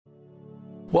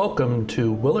Welcome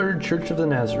to Willard Church of the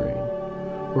Nazarene.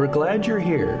 We're glad you're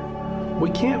here. We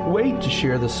can't wait to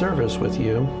share the service with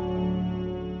you.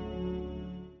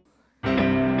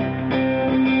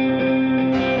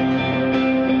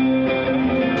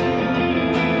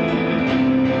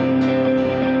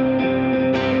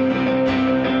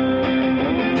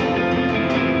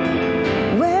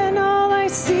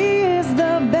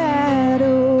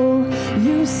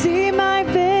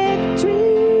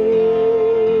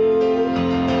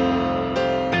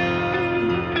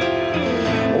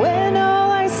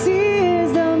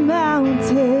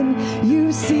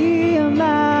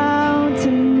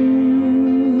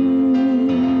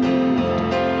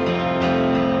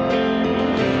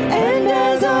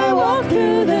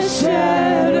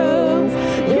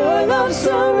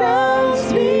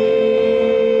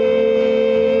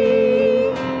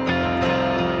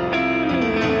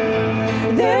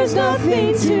 There's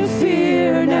nothing to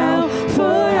fear now, for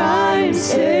I'm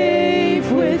safe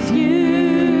with you.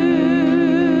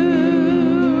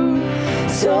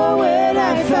 So when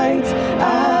I fight,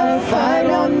 I'll fight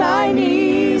on my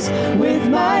knees with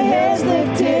my head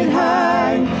lifted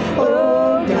high.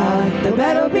 Oh God, the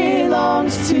battle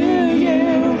belongs to you,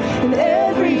 and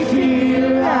every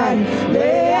fear I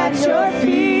lay at your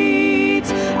feet.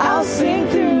 I'll sing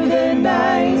through the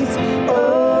night.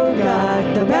 Oh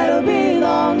God, the battle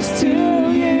belongs to you.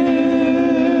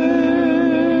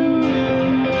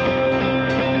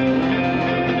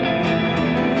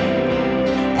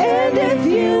 And if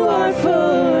you are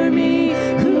for me,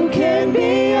 who can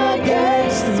be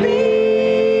against me?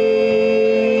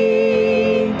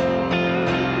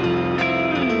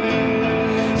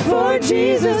 For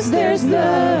Jesus, there's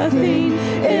nothing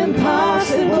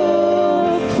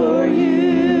impossible for you.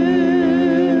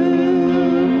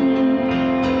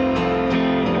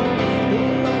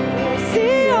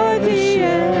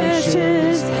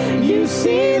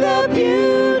 See the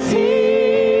beauty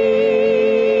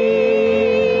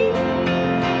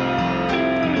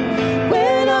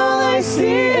when all I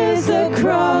see is the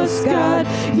cross, God.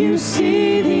 You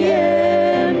see the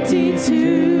empty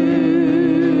tomb.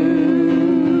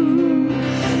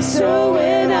 So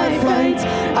when I fight,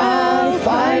 I'll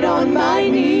fight on my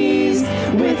knees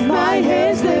with my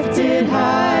hands lifted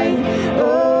high.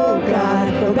 Oh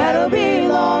God, the battle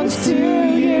belongs to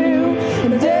you,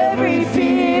 and every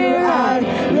fear I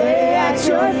lay at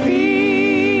your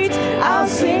feet. I'll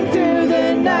sing through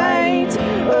the night.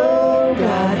 Oh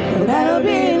God, the battle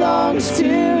belongs to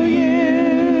you.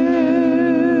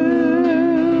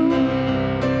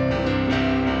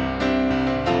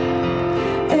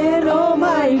 An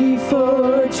almighty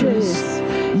fortress,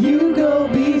 you go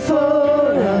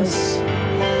before us.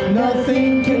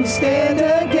 Nothing can stand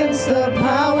against the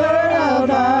power of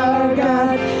our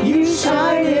God. You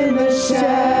shine in the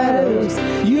shadows.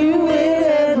 You win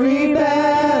every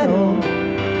battle.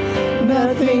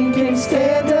 Nothing can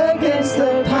stand against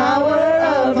the power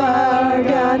of our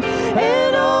God.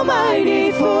 An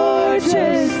almighty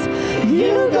fortress,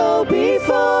 you go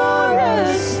before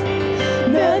us.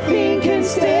 Nothing can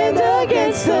stand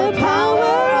against the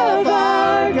power of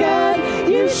our God.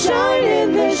 You shine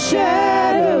in the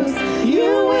shadows.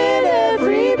 You win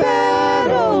every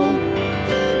battle.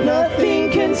 Nothing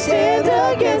can stand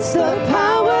against the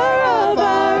power of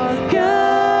our God.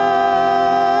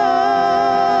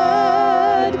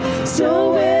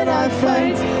 So when I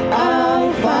fight,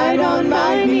 I'll fight on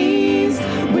my knees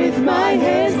with my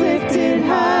hands lifted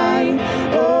high.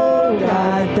 Oh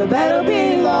God, the battle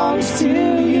belongs to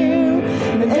you,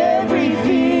 and every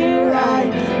fear I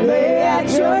lay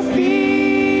at your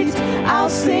feet. I'll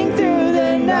sing through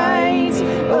the night.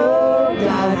 Oh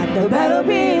God, the battle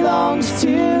belongs to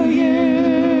you.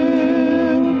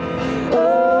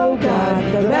 Oh God,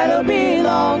 the battle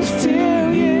belongs to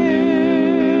you.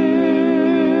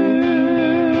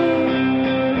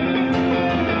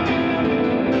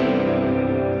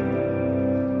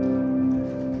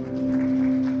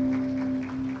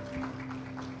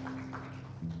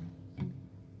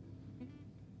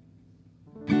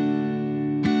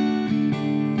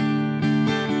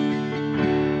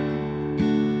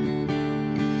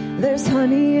 There's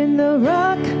honey in the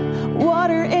rock,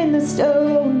 water in the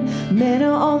stone,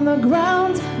 manna on the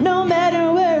ground, no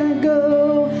matter where I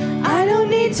go. I don't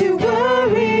need to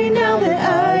worry now that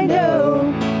I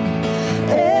know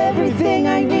everything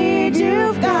I need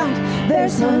you've got.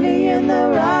 There's honey in the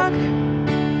rock.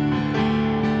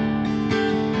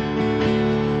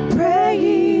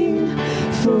 Praying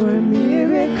for a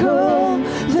miracle,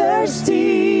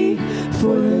 thirsty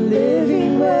for the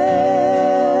living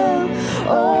well.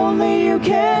 Only you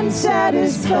can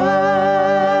satisfy.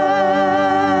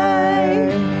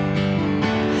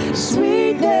 Sweet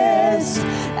sweetness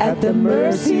at the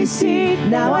mercy seat.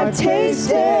 Now I've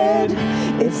tasted,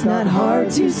 it's not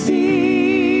hard to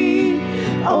see.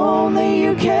 Only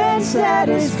you can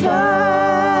satisfy.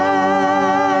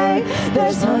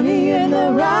 There's honey in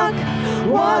the rock,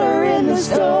 water in the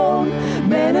stone,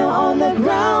 manna on the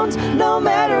ground, no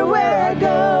matter where I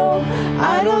go.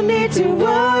 I don't need to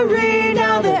worry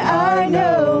now that I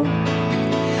know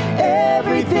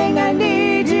everything I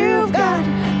need you've got.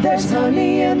 There's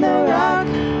honey in the rock.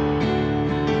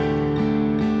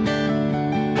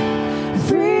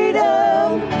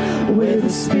 Freedom where the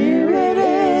Spirit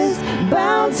is,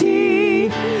 bounty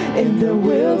in the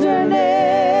wilderness.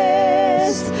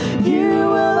 You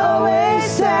will always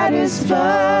satisfy.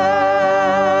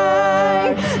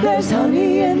 There's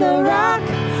honey in the rock,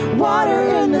 water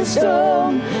in the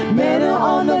stone, manna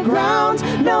on the ground,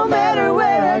 no matter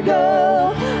where I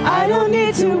go. I don't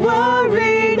need to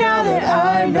worry now that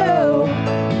I know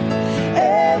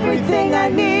everything I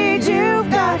need you've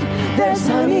got. There's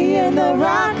honey in the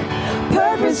rock,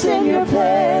 purpose in your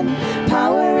plan,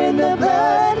 power in the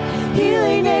blood,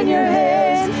 healing in your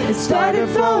hands. It started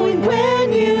flowing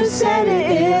when you said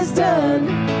it is done.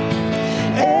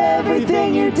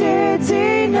 Everything you did's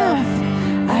enough.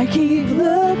 I keep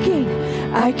looking,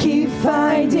 I keep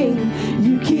finding,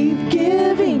 you keep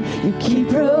giving, you keep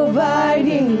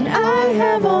providing. I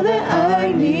have all that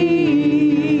I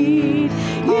need.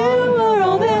 You are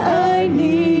all that I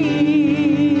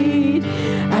need.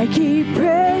 I keep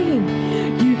praying,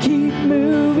 you keep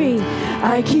moving.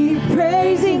 I keep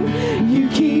praising, you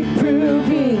keep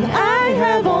proving. I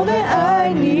have all that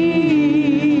I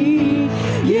need.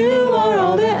 You are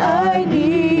all that I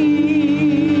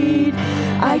need.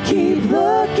 I keep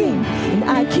looking and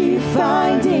I keep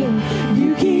finding.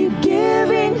 You keep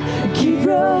giving, keep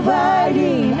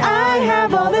providing. I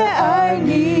have all that I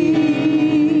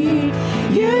need.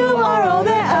 You are all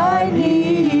that I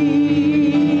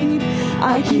need.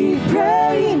 I keep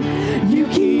praying, you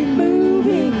keep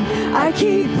moving. I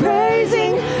keep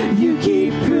praising, you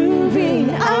keep proving.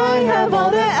 I have all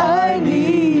that I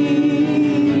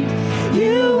need.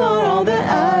 You are all that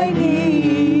I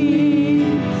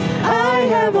need. I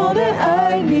have all that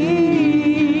I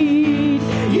need.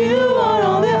 You are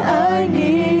all that I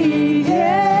need.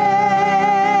 Yeah.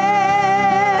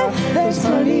 There's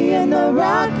honey in the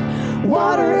rock,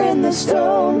 water in the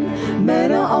stone,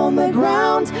 manna on the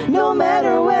ground, no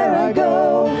matter where I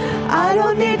go. I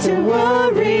don't need to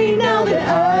worry now that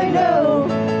I know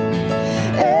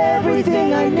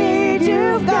everything I need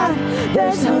you've got.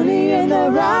 There's honey in the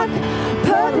rock,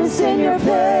 purpose in your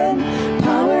plan,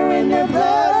 power in the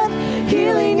blood,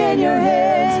 healing in your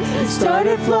hands. It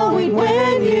started flowing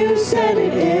when you said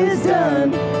it is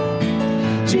done.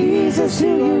 Jesus,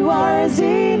 who you are is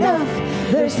enough.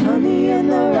 There's honey in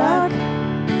the rock.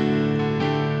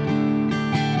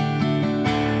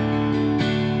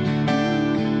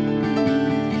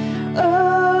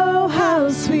 Oh, how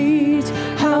sweet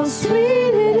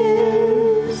it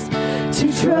is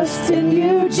to trust in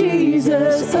you,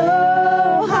 Jesus.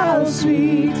 Oh, how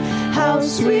sweet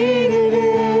it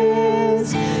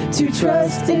is to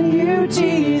trust in you,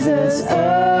 Jesus.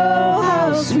 Oh,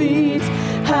 how sweet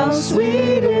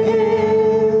it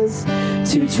is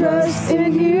to trust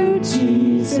in you,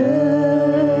 Jesus.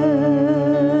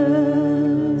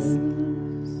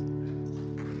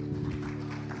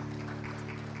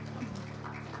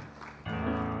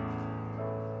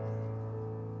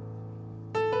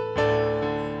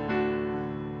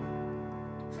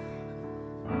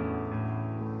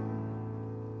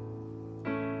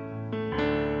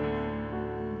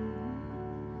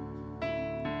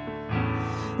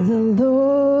 The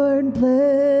Lord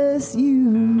bless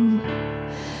you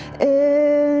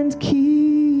and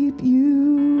keep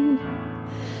you.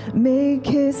 Make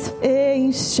his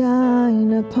face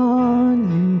shine upon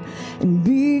you and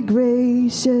be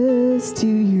gracious to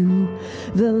you.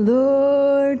 The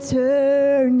Lord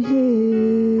turn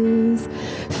his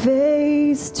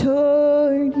face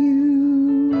toward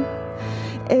you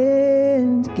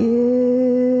and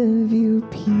give you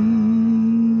peace.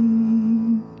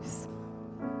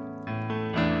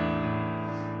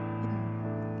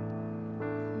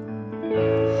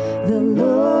 The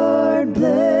Lord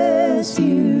bless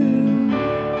you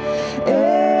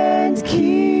and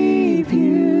keep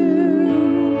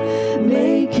you.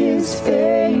 Make his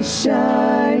face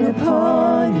shine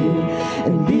upon you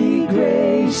and be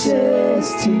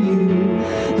gracious to you.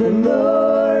 The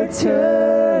Lord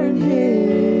turn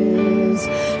his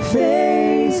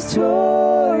face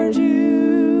toward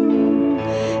you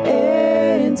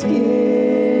and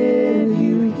give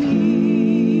you peace.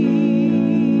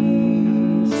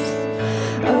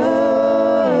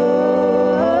 Oh,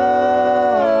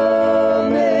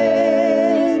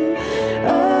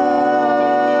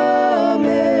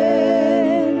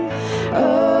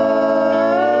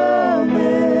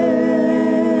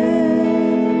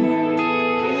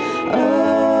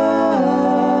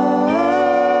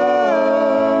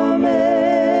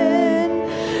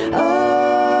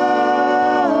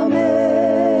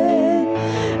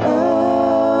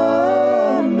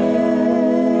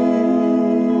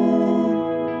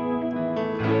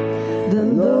 The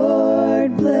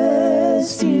Lord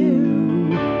bless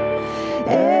you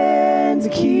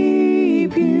and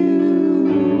keep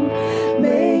you.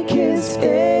 Make his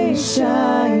face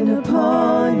shine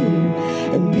upon you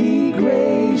and be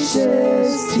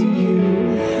gracious to you.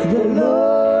 The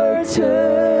Lord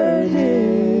turn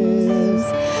his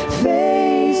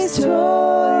face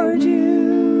toward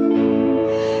you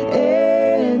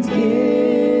and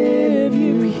give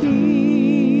you peace.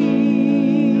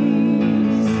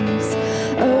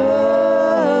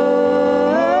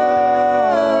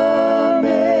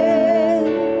 Amen.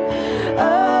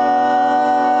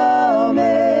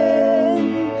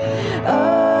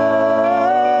 Amen.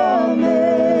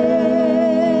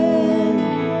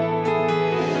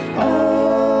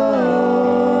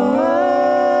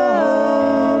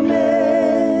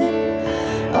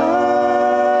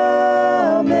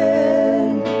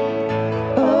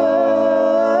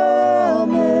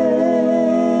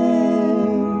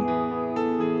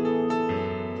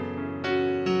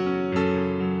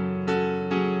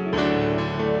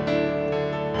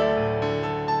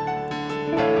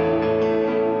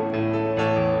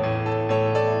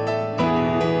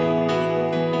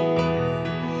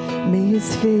 May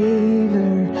his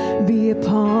favor be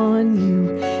upon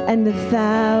you and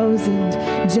 1,000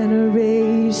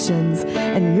 generations,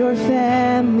 and your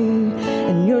family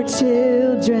and your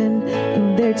children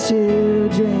and their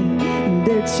children and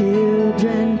their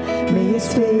children. May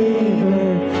his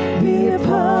favor be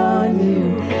upon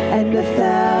you and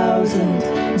 1,000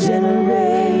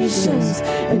 generations,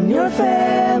 and your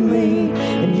family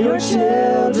and your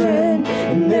children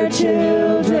and their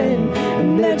children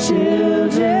and their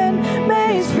children.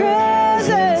 May his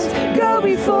presence go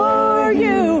before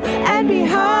you and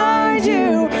behind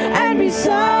you and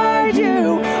beside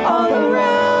you, all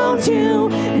around you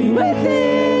and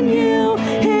within you.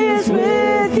 He is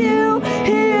with you.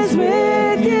 He is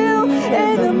with you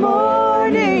in the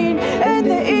morning and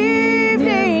the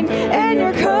evening, and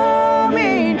you're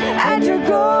coming and you're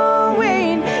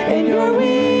going, and you're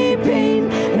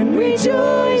weeping and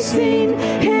rejoicing.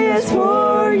 He is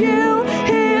for you.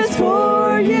 He is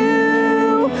for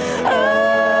you. Amen.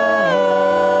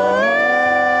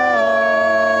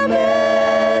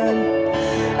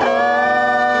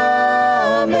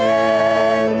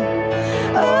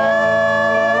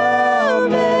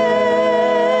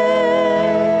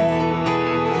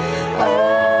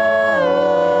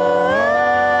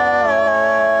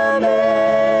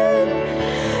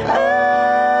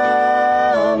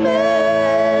 Amen.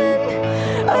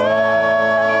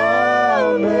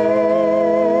 Amen.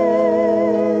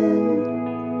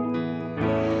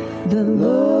 The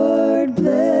Lord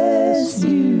bless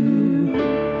you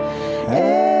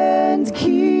and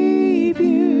keep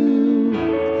you.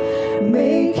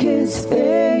 Make his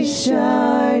face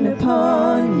shine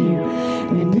upon you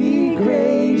and be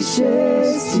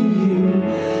gracious to you.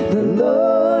 The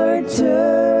Lord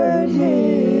turn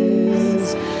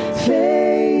his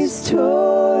face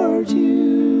toward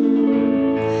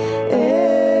you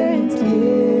and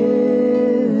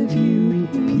give you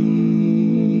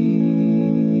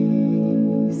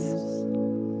peace.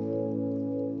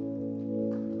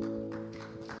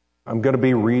 I'm going to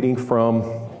be reading from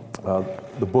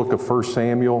the book of 1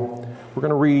 Samuel. We're going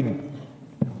to read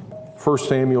 1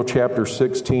 Samuel chapter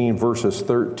 16, verses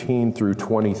 13 through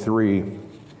 23.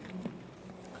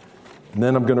 And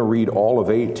then I'm going to read all of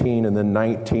 18 and then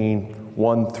 19,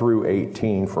 1 through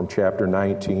 18 from chapter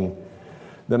 19.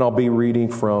 Then I'll be reading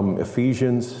from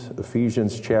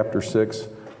Ephesians chapter 6,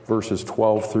 verses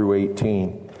 12 through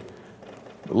 18.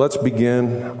 Let's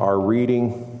begin our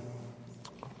reading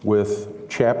with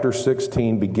chapter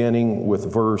 16, beginning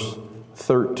with verse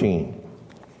 13.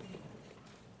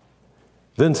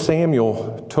 Then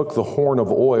Samuel took the horn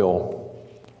of oil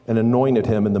and anointed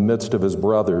him in the midst of his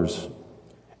brothers.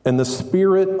 And the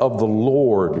Spirit of the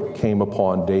Lord came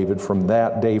upon David from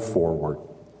that day forward.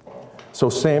 So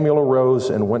Samuel arose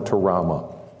and went to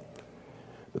Ramah.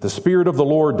 But the Spirit of the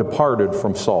Lord departed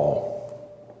from Saul,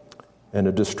 and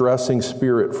a distressing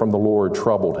spirit from the Lord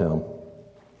troubled him.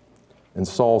 And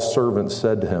Saul's servant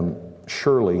said to him,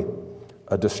 "Surely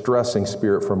a distressing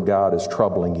spirit from God is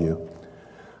troubling you.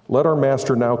 Let our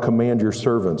master now command your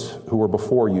servants who are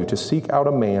before you to seek out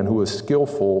a man who is a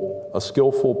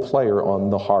skillful player on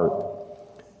the harp.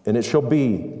 And it shall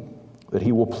be that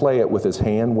he will play it with his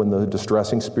hand when the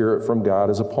distressing spirit from God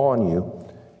is upon you,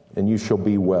 and you shall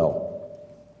be well."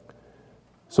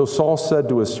 So Saul said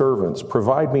to his servants,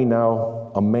 "Provide me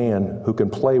now a man who can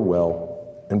play well,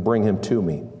 and bring him to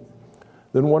me."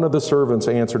 Then one of the servants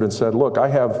answered and said, "Look, I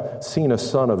have seen a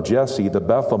son of Jesse the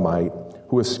Bethlehemite,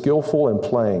 who is skillful in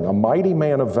playing, a mighty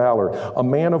man of valor, a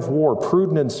man of war,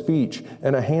 prudent in speech,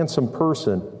 and a handsome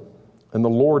person, and the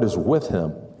Lord is with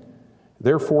him."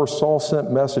 Therefore Saul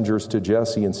sent messengers to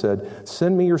Jesse and said,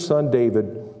 "Send me your son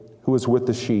David, who is with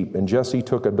the sheep." And Jesse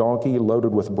took a donkey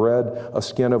loaded with bread, a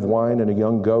skin of wine, and a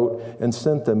young goat, and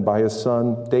sent them by his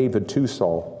son David to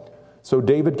Saul. So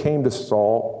David came to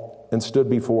Saul and stood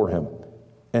before him,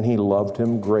 and he loved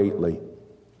him greatly,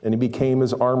 and he became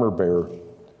his armor bearer.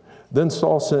 Then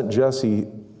Saul sent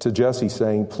to Jesse,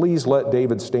 saying, "Please let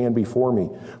David stand before me,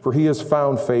 for he has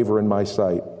found favor in my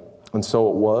sight." And so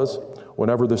it was,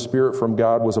 whenever the Spirit from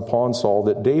God was upon Saul,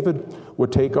 that David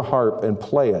would take a harp and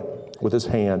play it with his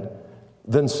hand.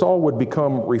 Then Saul would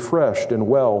become refreshed and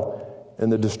well, and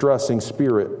the distressing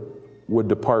spirit would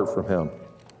depart from him.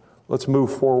 Let's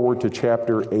move forward to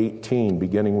chapter 18,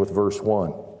 beginning with verse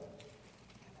 1.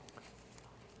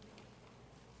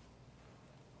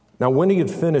 Now, when he had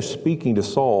finished speaking to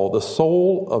Saul, the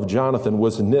soul of Jonathan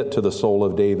was knit to the soul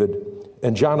of David,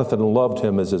 and Jonathan loved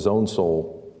him as his own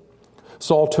soul.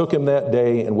 Saul took him that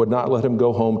day and would not let him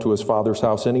go home to his father's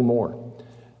house any more.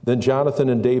 Then Jonathan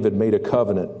and David made a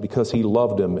covenant because he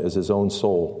loved him as his own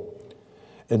soul.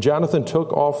 And Jonathan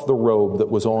took off the robe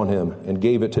that was on him and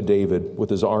gave it to David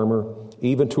with his armor,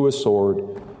 even to his sword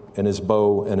and his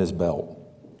bow and his belt.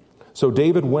 So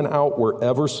David went out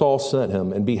wherever Saul sent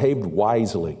him and behaved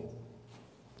wisely.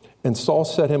 And Saul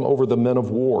set him over the men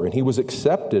of war, and he was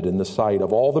accepted in the sight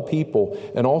of all the people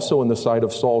and also in the sight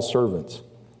of Saul's servants.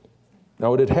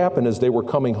 Now it had happened as they were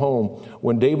coming home,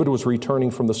 when David was returning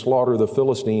from the slaughter of the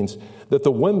Philistines, that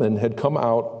the women had come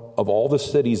out of all the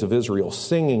cities of Israel,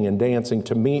 singing and dancing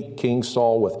to meet King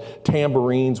Saul with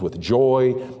tambourines, with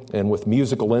joy, and with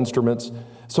musical instruments.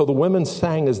 So the women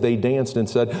sang as they danced and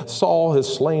said, "Saul has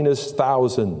slain his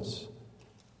thousands,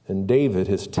 and David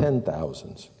his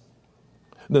 10,000s.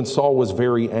 Then Saul was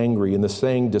very angry, and the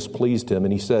saying displeased him,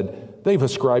 and he said, "They've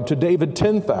ascribed to David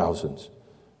 10,000s,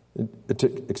 and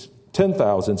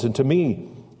to me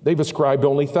they've ascribed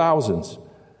only thousands.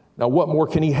 Now what more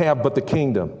can he have but the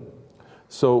kingdom?"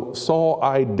 So Saul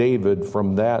eyed David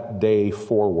from that day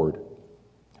forward.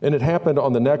 And it happened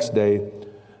on the next day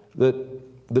that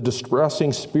the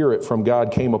distressing spirit from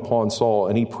God came upon Saul,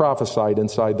 and he prophesied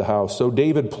inside the house. So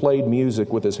David played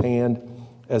music with his hand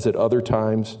as at other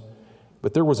times,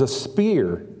 but there was a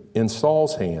spear in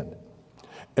Saul's hand.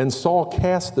 And Saul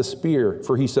cast the spear,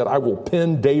 for he said, "I will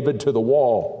pin David to the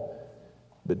wall."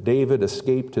 But David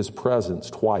escaped his presence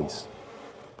twice.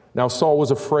 Now Saul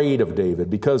was afraid of David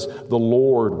because the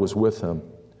Lord was with him,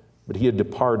 but he had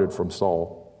departed from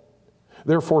Saul.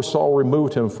 Therefore Saul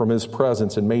removed him from his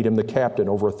presence and made him the captain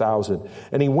over 1,000.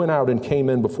 And he went out and came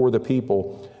in before the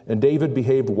people. And David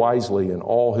behaved wisely in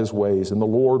all his ways, and the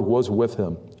Lord was with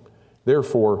him.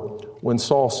 Therefore, when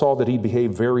Saul saw that he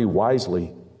behaved very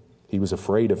wisely, he was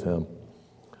afraid of him.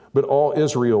 But all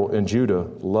Israel and Judah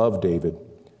loved David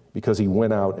because he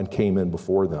went out and came in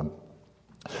before them.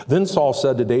 Then Saul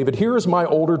said to David, "Here is my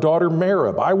older daughter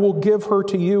Merab. I will give her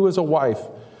to you as a wife.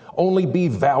 Only be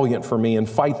valiant for me and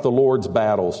fight the Lord's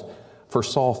battles." For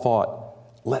Saul thought,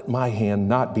 "Let my hand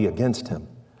not be against him,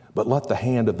 but let the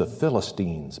hand of the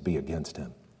Philistines be against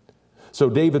him." So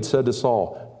David said to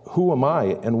Saul, "Who am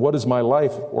I, and what is my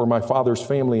life or my father's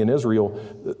family in Israel,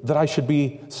 that I should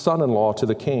be son-in-law to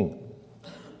the king?"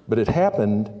 But it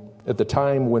happened at the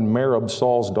time when Merab,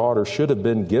 Saul's daughter, should have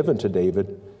been given to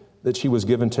David, that she was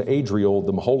given to Adriel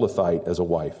the Meholathite as a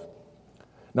wife.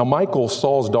 Now Michal,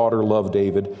 Saul's daughter, loved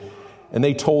David, and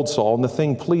they told Saul, and the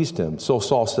thing pleased him. So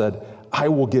Saul said, "I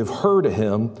will give her to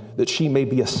him, that she may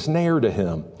be a snare to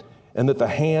him, and that the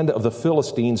hand of the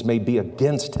Philistines may be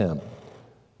against him."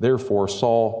 Therefore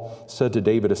Saul said to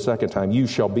David a second time, "You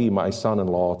shall be my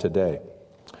son-in-law today."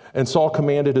 And Saul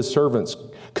commanded his servants,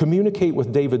 "Communicate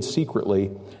with David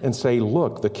secretly and say,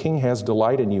 'Look, the king has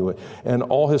delight in you, and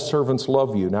all his servants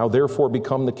love you. Now therefore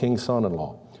become the king's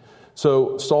son-in-law.'"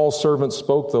 So Saul's servants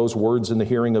spoke those words in the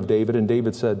hearing of David, and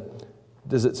David said,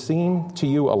 "Does it seem to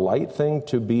you a light thing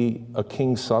to be a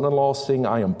king's son-in-law, seeing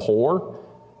I am poor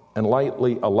and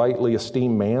a lightly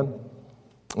esteemed man?"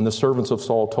 And the servants of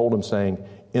Saul told him, saying,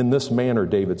 "In this manner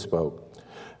David spoke."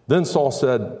 Then Saul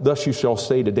said, "Thus you shall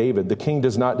say to David, the king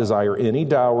does not desire any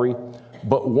dowry,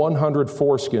 but 100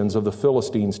 foreskins of the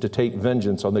Philistines to take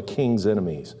vengeance on the king's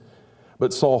enemies."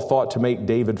 But Saul thought to make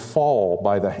David fall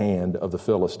by the hand of the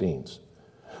Philistines.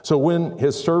 So when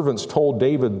his servants told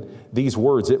David these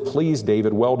words, it pleased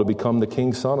David well to become the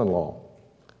king's son-in-law.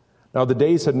 Now the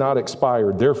days had not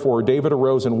expired. Therefore David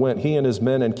arose and went, he and his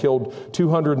men, and killed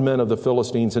 200 men of the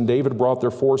Philistines. And David brought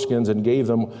their foreskins and gave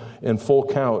them in full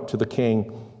count to the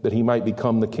king. that he might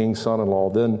become the king's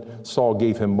son-in-law. Then Saul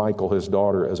gave him Michal, his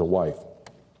daughter, as a wife.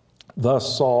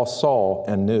 Thus Saul saw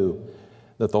and knew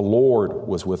that the Lord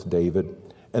was with David,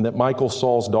 and that Michal,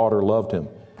 Saul's daughter, loved him.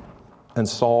 And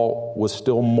Saul was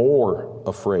still more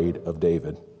afraid of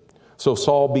David. So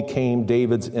Saul became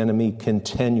David's enemy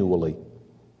continually.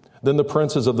 Then the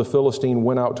princes of the Philistine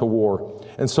went out to war.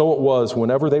 And so it was,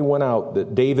 whenever they went out,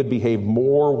 that David behaved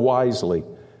more wisely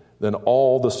than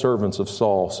all the servants of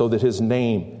Saul, so that his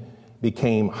name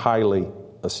became highly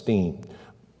esteemed.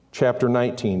 Chapter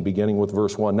 19, beginning with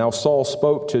verse 1. Now Saul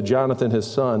spoke to Jonathan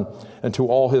his son and to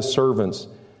all his servants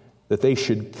that they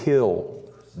should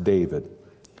kill David.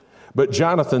 But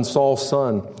Jonathan, Saul's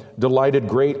son, delighted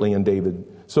greatly in David.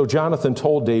 So Jonathan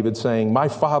told David, saying, My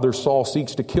father Saul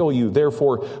seeks to kill you.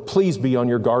 Therefore, please be on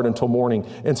your guard until morning,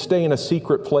 and stay in a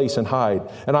secret place and hide.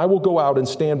 And I will go out and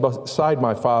stand beside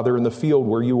my father in the field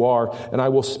where you are, and I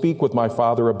will speak with my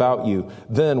father about you.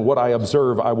 Then what I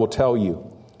observe I will tell you.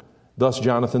 Thus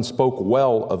Jonathan spoke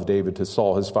well of David to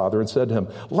Saul his father, and said to him,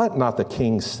 Let not the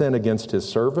king sin against his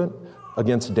servant,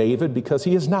 against David, because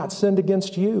he has not sinned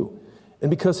against you, and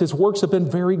because his works have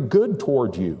been very good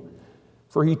toward you.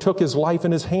 For he took his life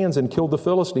in his hands and killed the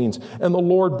Philistines, and the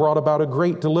Lord brought about a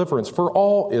great deliverance for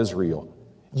all Israel.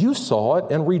 You saw it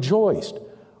and rejoiced.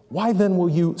 Why then will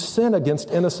you sin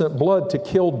against innocent blood to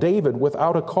kill David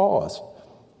without a cause?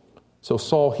 So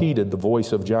Saul heeded the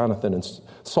voice of Jonathan, and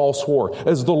Saul swore,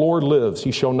 As the Lord lives,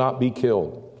 he shall not be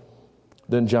killed.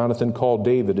 Then Jonathan called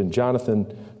David, and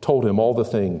Jonathan told him all the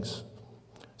things.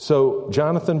 So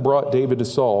Jonathan brought David to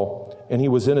Saul, and he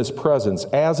was in his presence,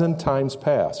 as in times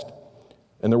past.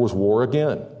 And there was war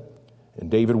again.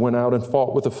 And David went out and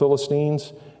fought with the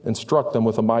Philistines and struck them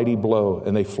with a mighty blow,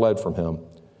 and they fled from him.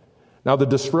 Now the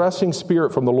distressing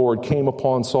spirit from the Lord came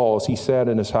upon Saul as he sat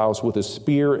in his house with his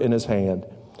spear in his hand,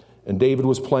 and David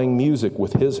was playing music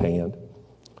with his hand.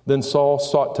 Then Saul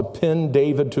sought to pin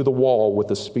David to the wall with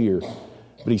the spear,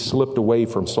 but he slipped away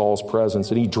from Saul's presence,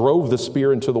 and he drove the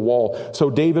spear into the wall.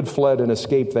 So David fled and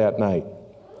escaped that night.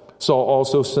 Saul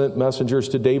also sent messengers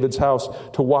to David's house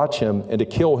to watch him and to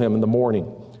kill him in the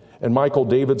morning. And Michal,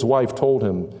 David's wife, told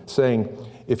him, saying,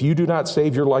 If you do not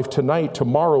save your life tonight,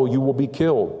 tomorrow you will be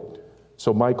killed.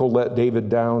 So Michal let David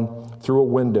down through a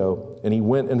window, and he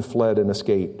went and fled and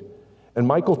escaped. And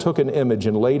Michal took an image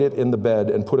and laid it in the bed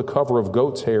and put a cover of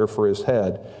goat's hair for his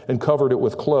head and covered it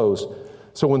with clothes.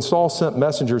 So when Saul sent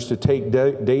messengers to take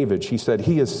David, she said,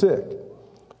 He is sick.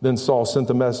 Then Saul sent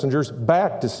the messengers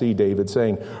back to see David,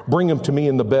 saying, Bring him to me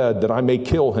in the bed, that I may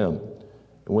kill him.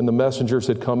 And when the messengers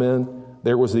had come in,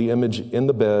 there was the image in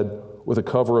the bed with a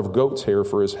cover of goat's hair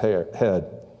for his head.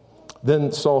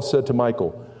 Then Saul said to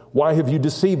Michal, Why have you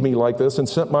deceived me like this and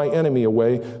sent my enemy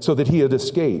away so that he had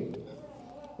escaped?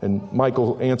 And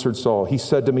Michal answered Saul, He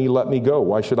said to me, Let me go.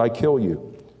 Why should I kill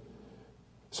you?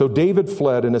 So David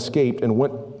fled and escaped and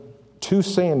went to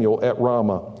Samuel at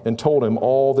Ramah and told him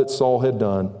all that Saul had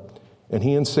done. And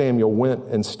he and Samuel went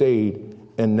and stayed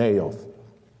in Naioth.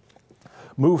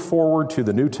 Move forward to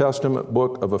the New Testament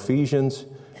book of Ephesians,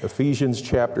 Ephesians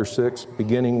chapter 6,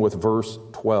 beginning with verse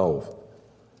 12.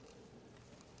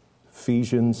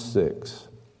 Ephesians 6.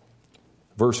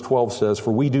 Verse 12 says,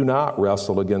 For we do not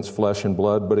wrestle against flesh and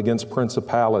blood, but against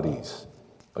principalities,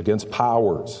 against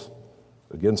powers,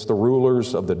 against the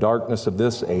rulers of the darkness of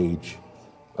this age,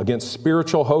 against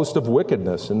spiritual hosts of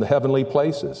wickedness in the heavenly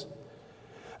places.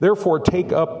 Therefore,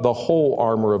 take up the whole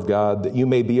armor of God, that you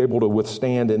may be able to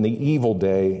withstand in the evil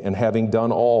day, and having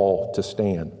done all, to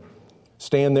stand.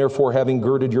 Stand therefore, having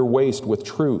girded your waist with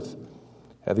truth,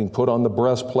 having put on the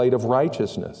breastplate of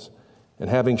righteousness, and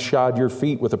having shod your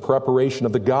feet with the preparation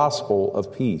of the gospel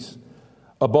of peace.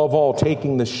 Above all,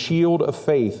 taking the shield of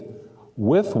faith,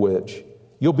 with which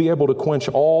you'll be able to quench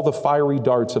all the fiery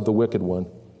darts of the wicked one,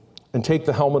 and take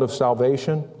the helmet of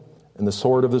salvation and the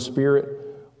sword of the Spirit,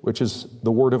 which is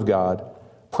the word of God,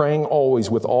 praying always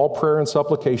with all prayer and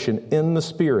supplication in the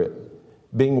Spirit,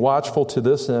 being watchful to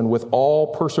this end with all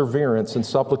perseverance and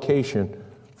supplication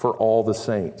for all the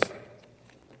saints.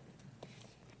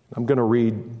 I'm going to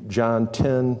read John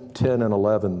 10, 10, and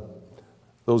 11.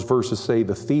 Those verses say,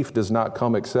 The thief does not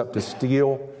come except to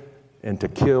steal and to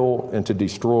kill and to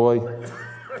destroy.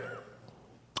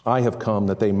 I have come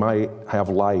that they might have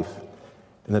life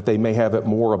and that they may have it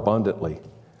more abundantly.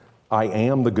 I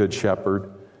am the good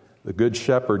shepherd. The good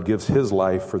shepherd gives his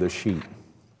life for the sheep.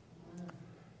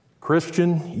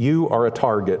 Christian, you are a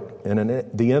target, and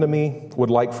the enemy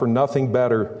would like for nothing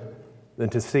better than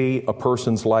to see a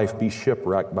person's life be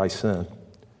shipwrecked by sin.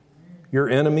 Your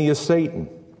enemy is Satan.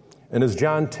 And as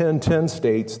John 10:10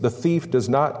 states, the thief does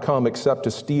not come except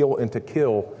to steal and to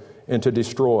kill and to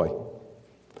destroy.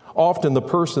 Often the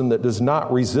person that does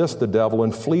not resist the devil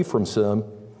and flee from sin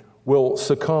will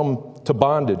succumb to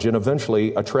bondage and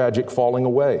eventually a tragic falling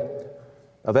away.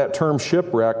 Now, that term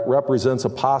shipwreck represents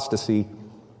apostasy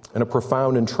and a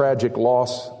profound and tragic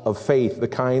loss of faith, the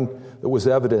kind that was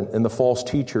evident in the false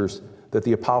teachers that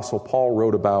the Apostle Paul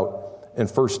wrote about in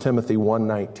 1 Timothy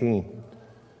 1:19.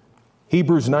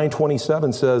 Hebrews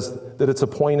 9:27 says that it's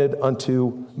appointed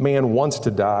unto man once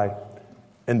to die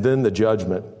and then the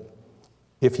judgment.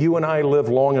 If you and I live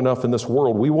long enough in this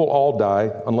world, we will all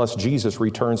die unless Jesus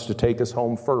returns to take us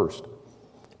home first.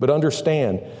 But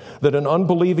understand that an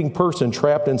unbelieving person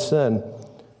trapped in sin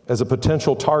as a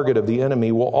potential target of the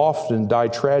enemy will often die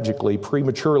tragically,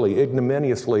 prematurely,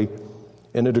 ignominiously,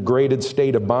 in a degraded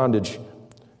state of bondage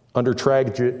under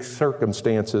tragic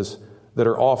circumstances that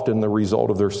are often the result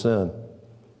of their sin.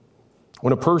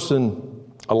 When a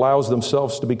person allows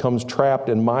themselves to become trapped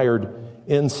and mired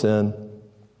in sin,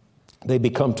 they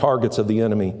become targets of the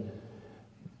enemy.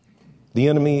 The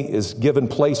enemy is given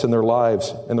place in their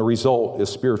lives, and the result is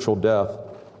spiritual death.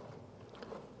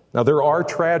 Now, there are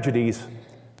tragedies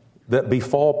that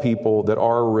befall people that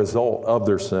are a result of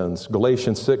their sins.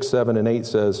 Galatians 6, 7, and 8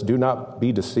 says, "Do not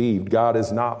be deceived. God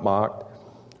is not mocked.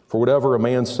 For whatever a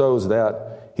man sows,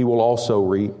 that he will also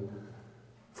reap.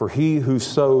 For he who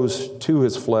sows to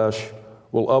his flesh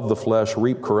will of the flesh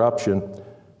reap corruption,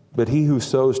 but he who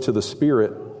sows to the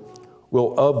Spirit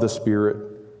will of the Spirit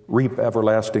reap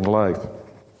everlasting life."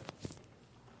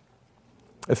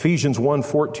 Ephesians 1,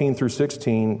 14 through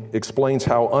 16 explains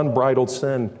how unbridled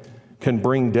sin can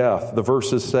bring death. The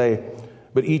verses say,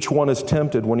 "But each one is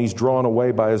tempted when he's drawn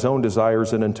away by his own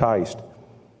desires and enticed.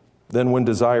 Then when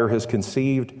desire has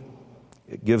conceived,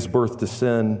 it gives birth to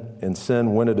sin, and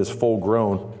sin, when it is full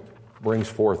grown, brings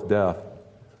forth death."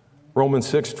 Romans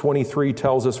 6:23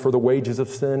 tells us, "For the wages of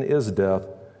sin is death,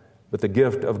 but the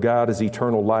gift of God is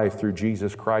eternal life through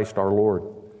Jesus Christ our Lord."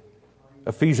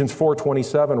 Ephesians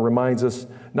 4:27 reminds us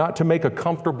not to make a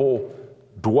comfortable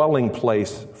dwelling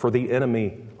place for the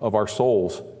enemy of our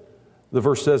souls. The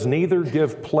verse says, "Neither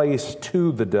give place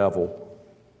to the devil."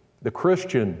 The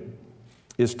Christian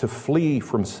is to flee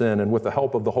from sin and with the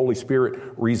help of the Holy Spirit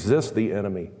resist the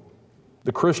enemy.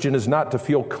 The Christian is not to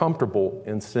feel comfortable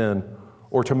in sin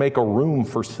or to make a room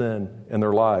for sin in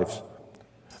their lives.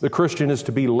 The Christian is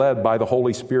to be led by the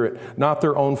Holy Spirit, not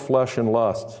their own flesh and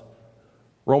lusts.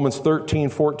 Romans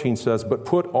 13:14 says, "But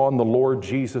put on the Lord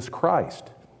Jesus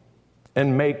Christ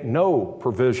and make no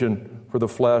provision for the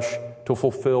flesh to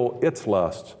fulfill its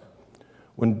lusts."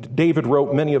 When David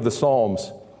wrote many of the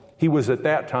Psalms, he was at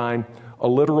that time a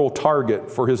literal target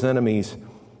for his enemies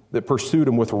that pursued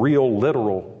him with real,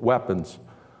 literal weapons.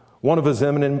 One of his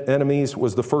enemies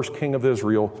was the first king of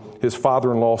Israel, his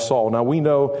father-in-law Saul. Now we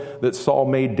know that Saul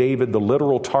made David the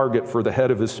literal target for the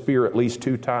head of his spear at least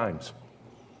 2 times.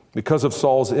 Because of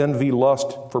Saul's envy,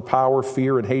 lust for power,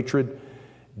 fear, and hatred,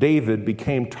 David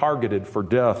became targeted for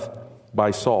death by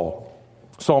Saul.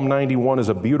 Psalm 91 is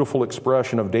a beautiful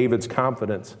expression of David's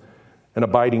confidence and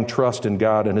abiding trust in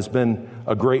God and has been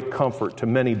a great comfort to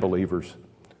many believers.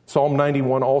 Psalm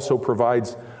 91 also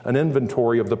provides an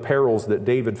inventory of the perils that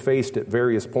David faced at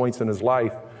various points in his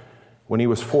life when he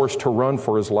was forced to run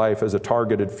for his life as a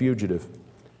targeted fugitive.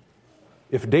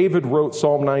 If David wrote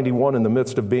Psalm 91 in the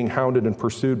midst of being hounded and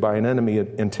pursued by an enemy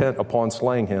intent upon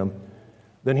slaying him,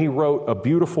 then he wrote a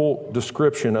beautiful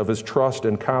description of his trust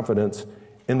and confidence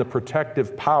in the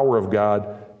protective power of God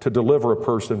to deliver a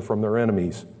person from their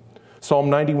enemies. Psalm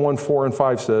 91, 4 and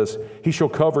 5 says, "He shall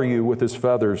cover you with his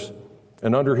feathers,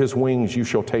 and under his wings you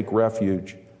shall take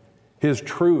refuge. His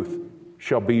truth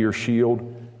shall be your shield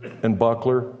and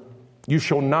buckler. You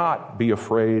shall not be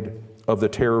afraid of the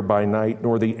terror by night,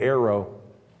 nor the arrow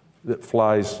that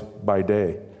flies by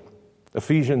day."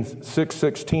 Ephesians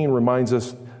 6:16 reminds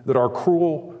us that our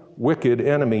cruel, wicked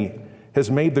enemy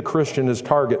has made the Christian his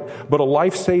target, but a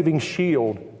life-saving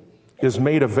shield is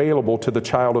made available to the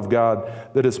child of God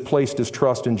that has placed his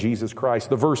trust in Jesus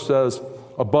Christ. The verse says,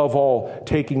 "Above all,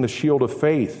 taking the shield of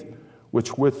faith,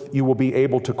 which with you will be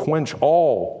able to quench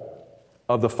all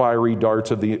of the fiery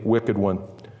darts of the wicked one."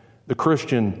 The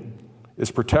Christian is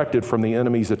protected from the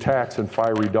enemy's attacks and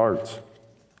fiery darts.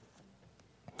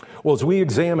 Well, as we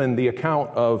examine the account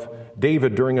of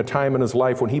David during a time in his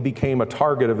life when he became a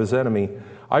target of his enemy,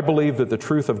 I believe that the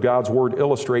truth of God's word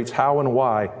illustrates how and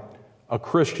why a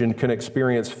Christian can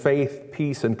experience faith,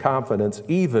 peace, and confidence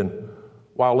even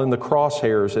while in the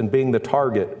crosshairs and being the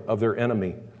target of their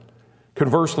enemy.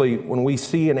 Conversely, when we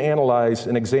see and analyze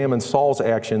and examine Saul's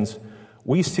actions,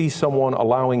 we see someone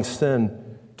allowing sin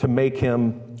to make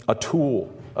him a tool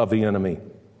of the enemy.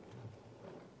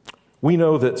 We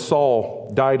know that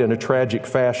Saul died in a tragic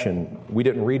fashion. We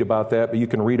didn't read about that, but you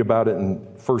can read about it in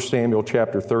 1 Samuel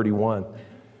chapter 31.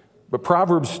 But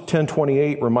Proverbs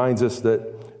 10:28 reminds us that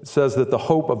it says that the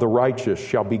hope of the righteous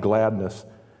shall be gladness,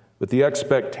 but the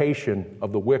expectation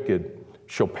of the wicked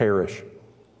shall perish.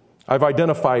 I've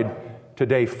identified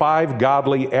today 5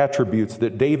 godly attributes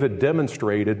that David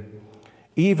demonstrated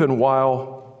even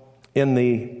while in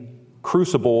the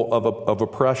crucible of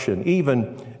oppression,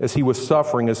 even as he was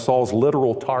suffering as Saul's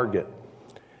literal target.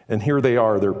 And here they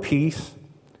are: their peace,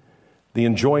 the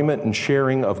enjoyment and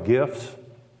sharing of gifts,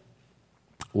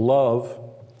 love,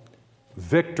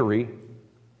 victory,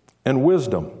 and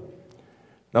wisdom.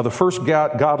 Now, the first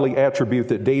godly attribute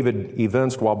that David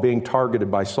evinced while being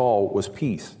targeted by Saul was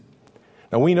peace.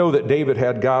 Now, we know that David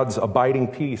had God's abiding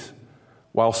peace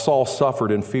while Saul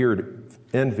suffered and feared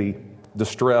envy,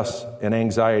 distress, and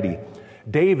anxiety.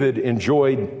 David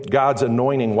enjoyed God's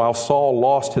anointing while Saul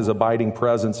lost his abiding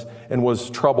presence and was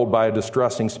troubled by a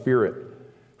distressing spirit.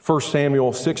 1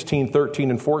 Samuel 16:13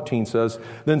 and 14 says,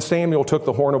 "Then Samuel took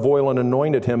the horn of oil and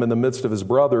anointed him in the midst of his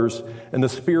brothers, and the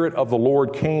Spirit of the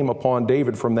Lord came upon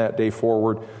David from that day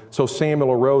forward. So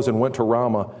Samuel arose and went to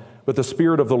Ramah, but the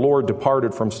Spirit of the Lord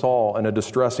departed from Saul, and a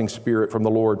distressing spirit from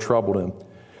the Lord troubled him."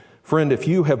 Friend, if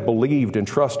you have believed and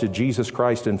trusted Jesus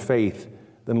Christ in faith,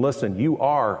 then listen, you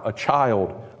are a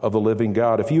child of the living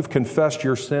God. If you've confessed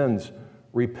your sins,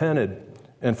 repented,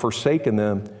 and forsaken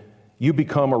them, you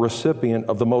become a recipient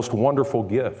of the most wonderful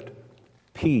gift,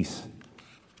 peace,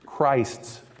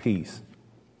 Christ's peace.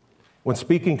 When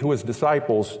speaking to his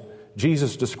disciples,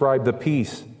 Jesus described the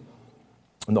peace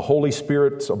and the Holy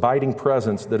Spirit's abiding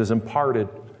presence that is imparted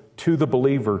to the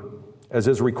believer, as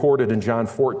is recorded in John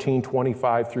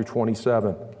 14:25 through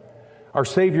 27. Our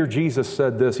Savior Jesus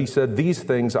said this. He said, "These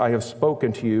things I have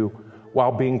spoken to you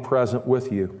while being present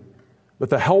with you. But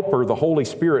the Helper, the Holy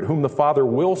Spirit, whom the Father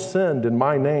will send in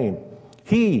my name,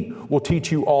 he will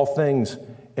teach you all things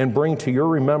and bring to your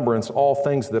remembrance all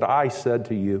things that I said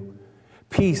to you.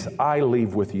 Peace I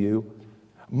leave with you.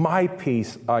 My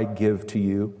peace I give to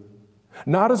you.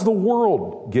 Not as the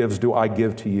world gives do I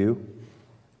give to you.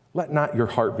 Let not your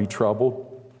heart be troubled,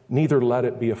 neither let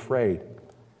it be afraid."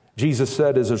 Jesus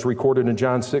said, as is recorded in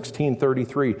John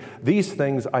 16:33, "These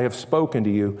things I have spoken to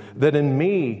you, that in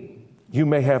me you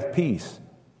may have peace.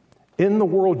 In the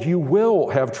world you will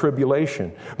have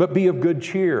tribulation, but be of good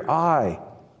cheer. I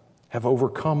have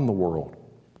overcome the world."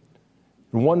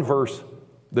 And one verse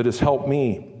that has helped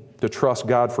me to trust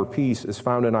God for peace is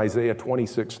found in Isaiah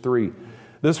 26:3.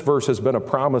 This verse has been a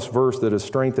promise verse that has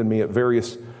strengthened me at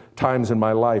various times in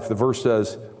my life. The verse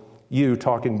says, "You,"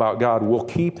 talking about God, "will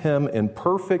keep him in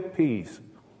perfect peace,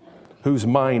 whose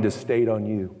mind is stayed on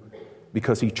you,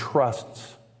 because he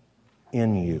trusts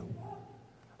in you."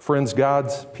 Friends,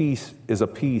 God's peace is a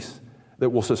peace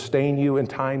that will sustain you in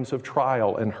times of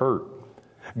trial and hurt.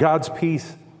 God's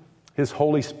peace, his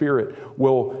Holy Spirit,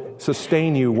 will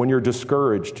sustain you when you're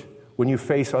discouraged, when you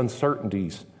face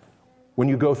uncertainties, when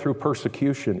you go through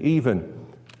persecution, even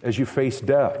as you face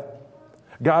death.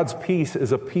 God's peace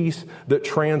is a peace that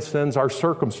transcends our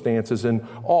circumstances and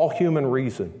all human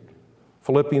reason.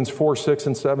 Philippians 4:6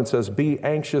 and 7 says, "Be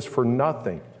anxious for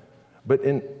nothing, but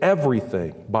in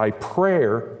everything, by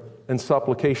prayer and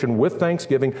supplication with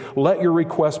thanksgiving, let your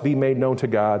requests be made known to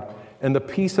God, and the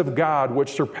peace of God,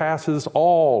 which surpasses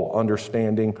all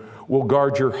understanding, will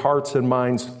guard your hearts and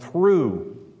minds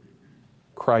through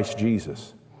Christ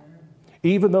Jesus."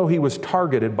 Even though he was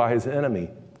targeted by his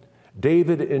enemy,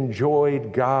 David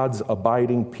enjoyed God's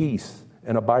abiding peace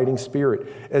and abiding spirit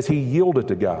as he yielded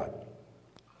to God,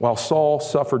 while Saul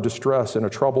suffered distress and a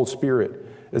troubled spirit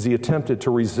as he attempted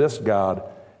to resist God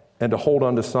and to hold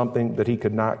on to something that he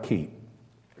could not keep.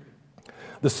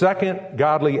 The second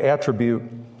godly attribute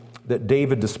that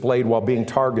David displayed while being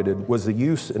targeted was the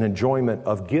use and enjoyment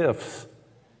of gifts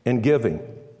and giving.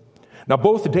 Now,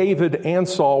 both David and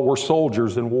Saul were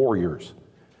soldiers and warriors,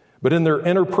 but in their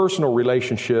interpersonal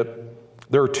relationship,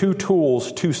 there are two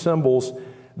tools, two symbols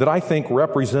that I think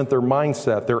represent their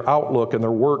mindset, their outlook, and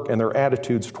their work and their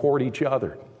attitudes toward each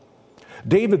other.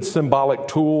 David's symbolic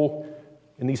tool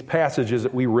in these passages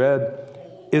that we read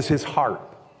is his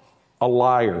harp, a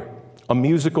lyre, a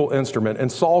musical instrument,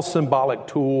 and Saul's symbolic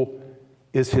tool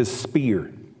is his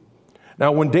spear.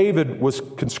 Now, when David was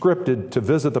conscripted to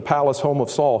visit the palace home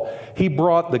of Saul, he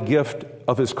brought the gift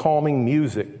of his calming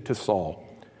music to Saul.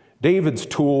 David's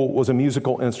tool was a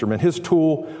musical instrument. His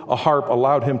tool, a harp,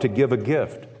 allowed him to give a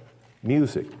gift,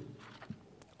 music.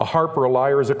 A harp or a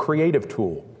lyre is a creative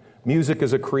tool. Music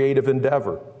is a creative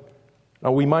endeavor.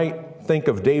 Now, we might think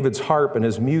of David's harp and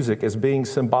his music as being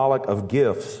symbolic of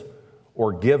gifts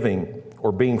or giving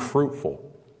or being fruitful.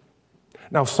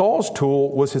 Now, Saul's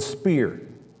tool was his spear,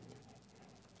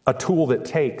 a tool that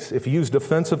takes. If used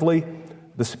offensively,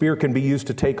 the spear can be used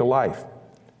to take a life.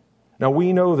 Now,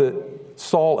 we know that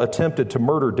Saul attempted to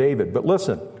murder David, but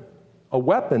listen, a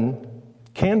weapon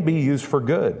can be used for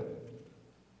good.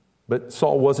 But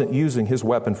Saul wasn't using his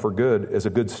weapon for good as a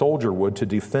good soldier would, to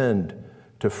defend,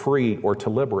 to free, or to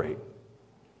liberate.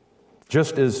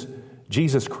 Just as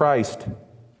Jesus Christ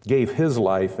gave his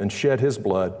life and shed his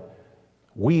blood,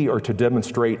 we are to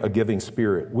demonstrate a giving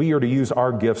spirit. We are to use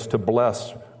our gifts to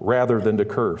bless rather than to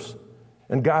curse.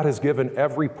 And God has given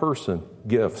every person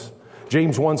gifts.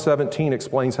 James 1:17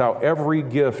 explains how every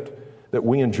gift that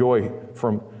we enjoy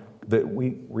that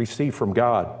we receive from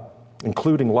God,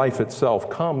 including life itself,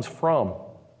 comes from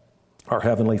our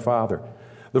Heavenly Father.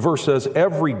 The verse says,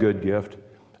 every good gift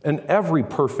and every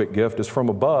perfect gift is from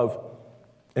above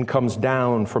and comes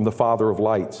down from the Father of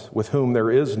lights, with whom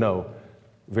there is no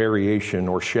variation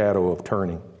or shadow of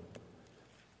turning.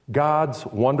 God's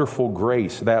wonderful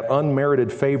grace, that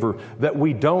unmerited favor that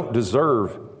we don't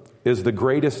deserve, is the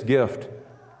greatest gift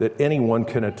that anyone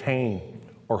can attain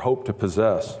or hope to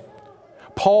possess.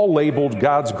 Paul labeled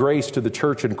God's grace to the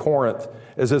church in Corinth,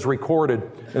 as is recorded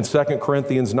in 2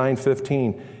 Corinthians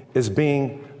 9:15, as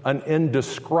being an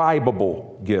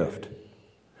indescribable gift.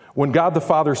 When God the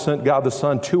Father sent God the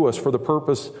Son to us for the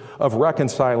purpose of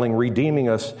reconciling, redeeming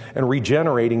us, and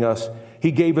regenerating us,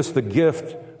 He gave us the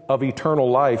gift of eternal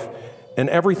life and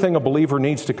everything a believer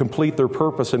needs to complete their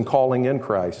purpose in calling in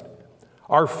Christ.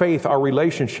 Our faith, our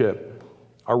relationship,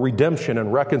 our redemption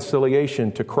and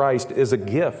reconciliation to Christ is a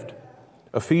gift.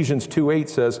 Ephesians 2:8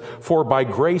 says, "For by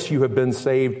grace you have been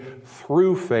saved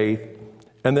through faith,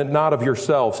 and that not of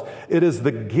yourselves. It is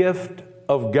the gift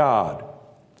of God,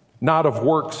 not of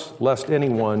works, lest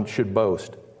anyone should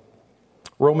boast."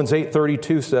 Romans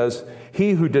 8:32 says,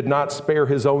 "He who did not spare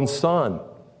his own Son,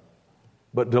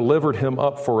 but delivered him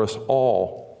up for us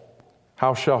all,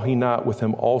 how shall he not with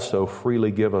him also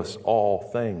freely give us all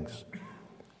things?"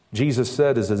 Jesus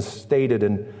said, as is stated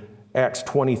in Acts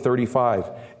 20:35,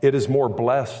 "It is more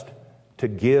blessed to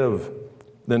give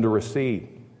than to receive."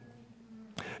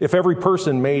 If every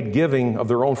person made giving of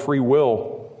their own free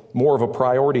will more of a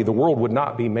priority, the world would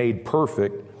not be made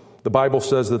perfect. The Bible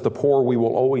says that the poor we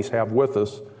will always have with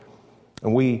us.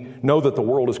 And we know that the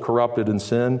world is corrupted in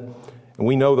sin. And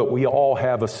we know that we all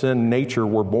have a sin nature.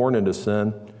 We're born into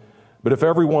sin. But if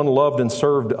everyone loved and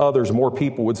served others, more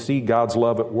people would see God's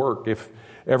love at work. If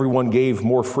everyone gave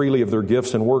more freely of their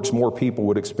gifts and works, more people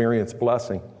would experience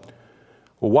blessing.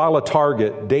 Well, while a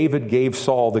target, David gave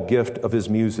Saul the gift of his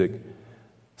music.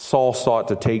 Saul sought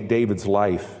to take David's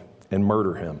life and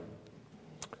murder him.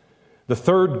 The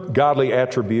third godly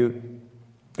attribute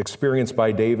experienced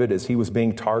by David as he was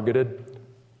being targeted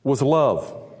was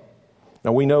love.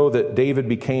 Now we know that David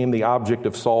became the object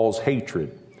of Saul's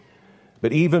hatred.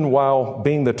 But even while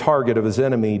being the target of his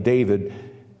enemy,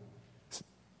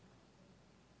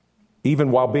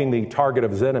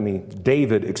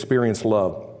 David experienced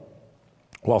love,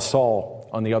 while Saul,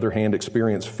 on the other hand,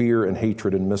 experienced fear and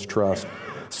hatred and mistrust.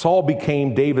 Saul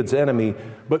became David's enemy,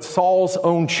 but Saul's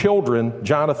own children,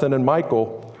 Jonathan and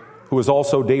Michal, who was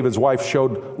also David's wife,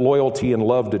 showed loyalty and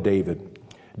love to David.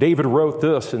 David wrote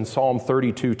this in Psalm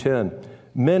 32:10,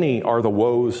 "Many are the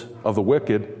woes of the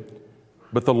wicked,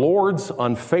 but the Lord's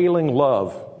unfailing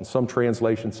love," and some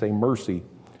translations say mercy,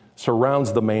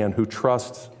 "surrounds the man who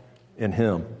trusts in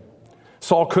him."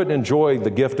 Saul couldn't enjoy the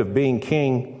gift of being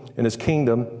king in his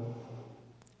kingdom.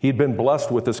 He'd been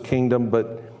blessed with his kingdom,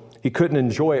 but he couldn't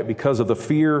enjoy it because of the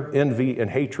fear, envy, and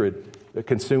hatred that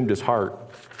consumed his heart.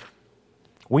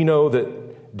 We know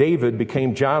that David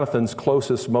became Jonathan's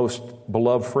closest, most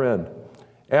beloved friend.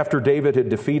 After David had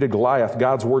defeated Goliath,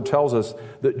 God's word tells us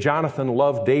that Jonathan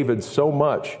loved David so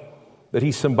much that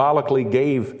he symbolically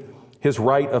gave his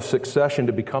right of succession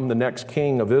to become the next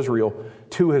king of Israel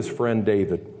to his friend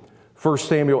David. 1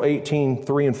 Samuel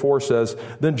 18:3-4 says,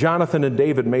 "Then Jonathan and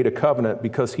David made a covenant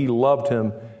because he loved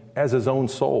him as his own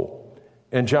soul.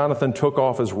 And Jonathan took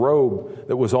off his robe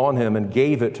that was on him and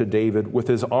gave it to David with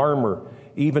his armor,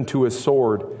 even to his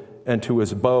sword and to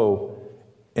his bow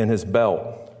and his belt."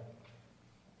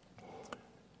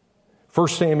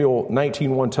 1 Samuel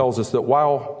 19:1 tells us that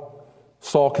while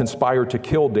Saul conspired to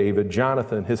kill David,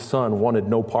 Jonathan, his son, wanted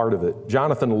no part of it.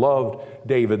 Jonathan loved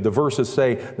David. The verses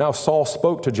say, "Now Saul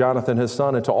spoke to Jonathan, his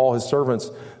son, and to all his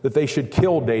servants that they should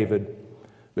kill David.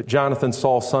 But Jonathan,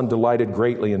 Saul's son, delighted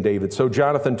greatly in David. So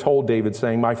Jonathan told David,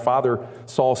 saying, 'My father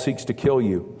Saul seeks to kill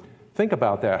you.'" Think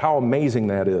about that, how amazing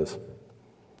that is.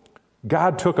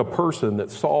 God took a person that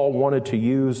Saul wanted to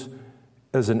use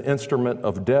as an instrument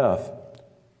of death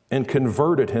and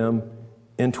converted him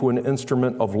into an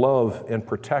instrument of love and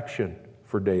protection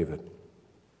for David.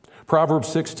 Proverbs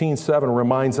 16:7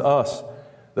 reminds us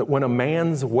that when a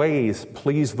man's ways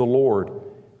please the Lord,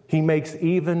 he makes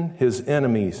even his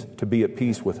enemies to be at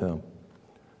peace with him.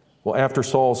 Well, after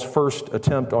Saul's first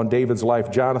attempt on David's life,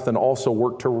 Jonathan also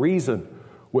worked to reason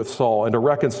with Saul and to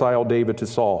reconcile David to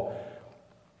Saul.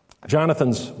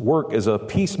 Jonathan's work as a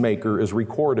peacemaker is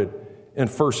recorded in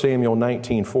 1 Samuel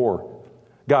 19:4.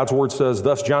 God's word says,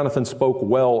 "Thus Jonathan spoke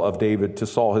well of David to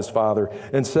Saul his father,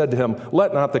 and said to him,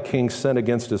 Let not the king sin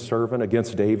against his servant,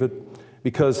 against David,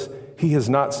 because he has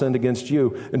not sinned against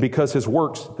you, and because his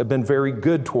works have been very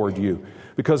good toward you."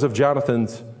 Because of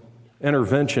Jonathan's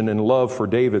intervention and love for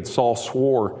David, Saul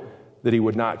swore that he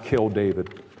would not kill David.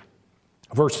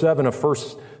 Verse 7 of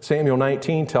 1 Samuel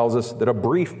 19 tells us that a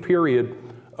brief period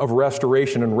of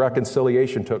restoration and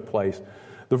reconciliation took place.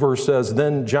 The verse says,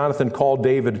 "Then Jonathan called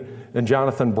David, and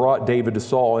Jonathan brought David to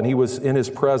Saul, and he was in his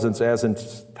presence as in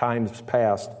times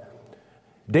past."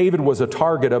 David was a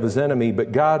target of his enemy,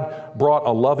 but God brought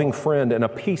a loving friend and a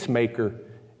peacemaker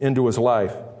into his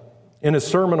life. In his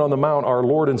Sermon on the Mount, our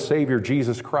Lord and Savior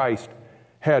Jesus Christ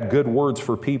had good words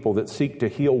for people that seek to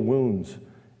heal wounds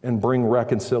and bring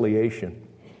reconciliation.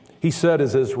 He said,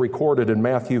 as is recorded in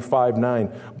Matthew 5:9,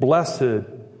 "Blessed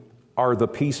are the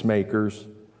peacemakers,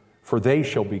 for they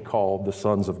shall be called the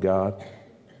sons of God."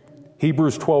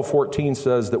 Hebrews 12:14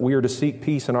 says that we are to seek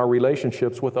peace in our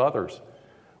relationships with others.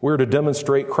 We are to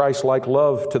demonstrate Christ-like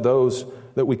love to those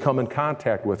that we come in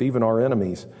contact with, even our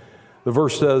enemies. The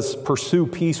verse says, "Pursue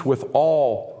peace with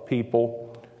all people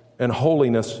and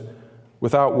holiness,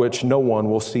 without which no one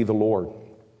will see the Lord."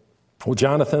 Well,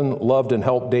 Jonathan loved and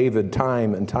helped David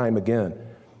time and time again.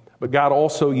 But God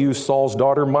also used Saul's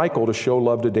daughter Michal to show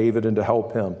love to David and to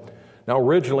help him. Now,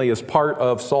 originally, as part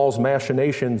of Saul's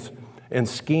machinations and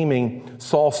scheming,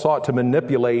 Saul sought to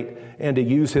manipulate and to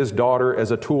use his daughter as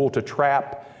a tool to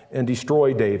trap and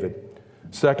destroy David.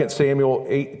 2 Samuel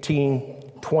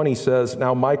 18:20 says,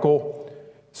 "Now Michal,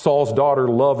 Saul's daughter,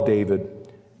 loved David,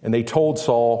 and they told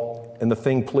Saul, and the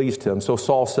thing pleased him. So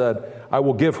Saul said, I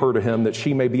will give her to him, that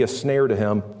she may be a snare to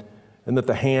him, and that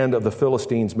the hand of the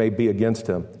Philistines may be against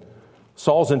him."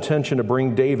 Saul's intention to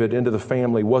bring David into the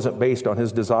family wasn't based on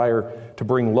his desire to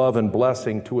bring love and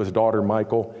blessing to his daughter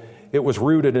Michal. It was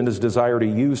rooted in his desire to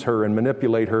use her and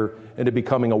manipulate her into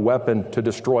becoming a weapon to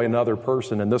destroy another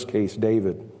person, in this case,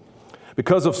 David.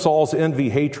 Because of Saul's envy,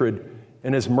 hatred,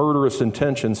 and his murderous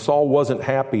intentions, Saul wasn't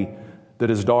happy that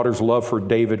his daughter's love for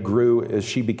David grew as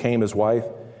she became his wife.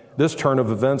 This turn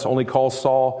of events only caused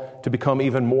Saul to become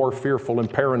even more fearful and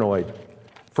paranoid.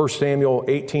 1 Samuel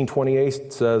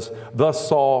 18:28 says, "Thus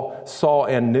Saul saw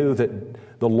and knew that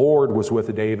the Lord was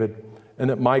with David, and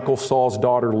that Michal, Saul's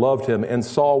daughter, loved him, and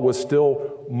Saul was still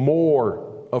more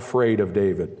afraid of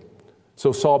David."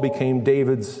 So Saul became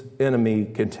David's enemy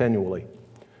continually.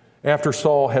 After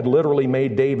Saul had literally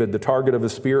made David the target of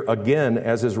his spear again,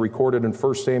 as is recorded in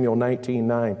 1 Samuel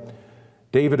 19:9,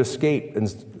 David escaped,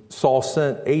 and Saul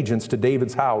sent agents to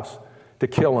David's house to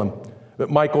kill him. But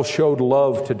Michal showed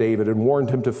love to David and warned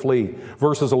him to flee.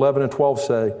 Verses 11 and 12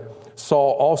 say,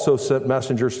 Saul also sent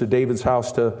messengers to David's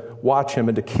house to watch him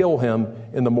and to kill him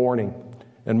in the morning.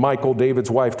 And Michal,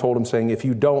 David's wife, told him, saying, "If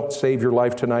you don't save your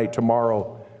life tonight,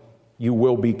 tomorrow you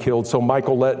will be killed." So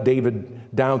Michal let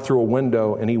David down through a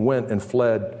window, and he went and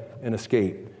fled and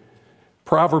escaped.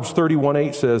 Proverbs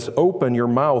 31:8 says, "Open your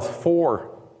mouth for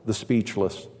the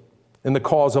speechless, in the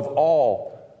cause of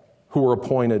all who are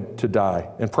appointed to die."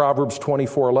 And Proverbs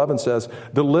 24:11 says,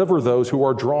 "Deliver those who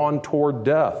are drawn toward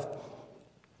death,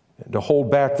 and to hold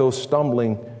back those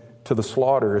stumbling to the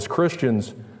slaughter." As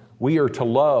Christians, we are to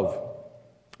love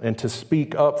and to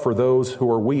speak up for those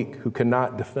who are weak, who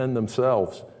cannot defend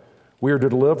themselves. We are to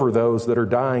deliver those that are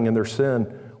dying in their sin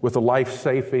with the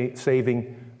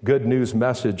life-saving good news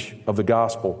message of the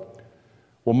gospel.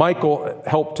 Well, Michal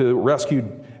helped to rescue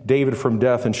David from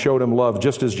death and showed him love,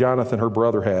 just as Jonathan, her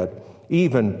brother, had,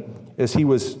 even as he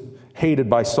was hated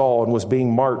by Saul and was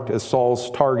being marked as Saul's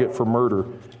target for murder.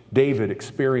 David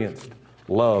experienced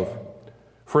love.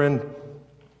 Friend,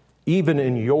 even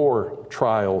in your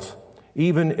trials,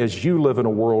 even as you live in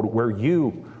a world where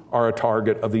you are a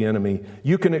target of the enemy,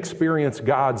 you can experience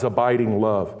God's abiding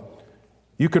love.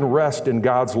 You can rest in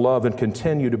God's love and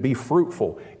continue to be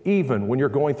fruitful, even when you're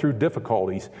going through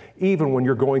difficulties, even when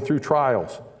you're going through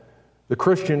trials. The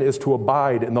Christian is to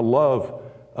abide in the love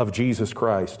of Jesus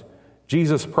Christ.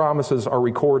 Jesus' promises are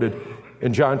recorded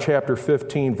in John chapter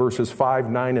 15, verses 5,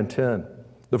 9, and 10.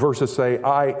 The verses say,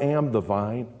 "I am the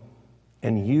vine,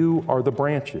 and you are the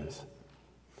branches.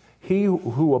 He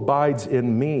who abides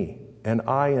in me and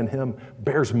I in him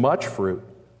bears much fruit.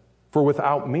 For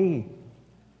without me,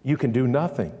 you can do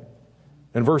nothing.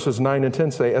 And verses 9 and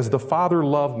 10 say, as the Father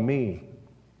loved me,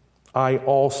 I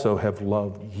also have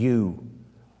loved you.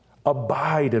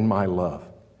 Abide in my love.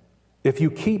 If you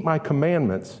keep my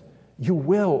commandments, you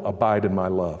will abide in my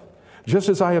love, just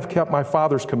as I have kept my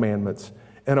Father's commandments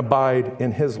and abide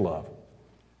in his love.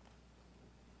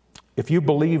 If you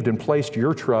believed and placed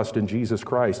your trust in Jesus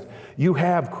Christ, you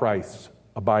have Christ's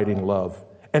abiding love.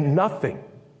 And nothing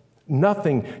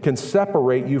can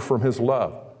separate you from his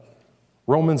love.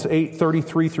 Romans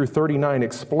 8:33 through 39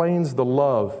 explains the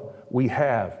love we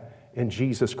have in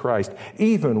Jesus Christ,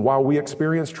 even while we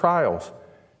experience trials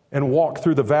and walk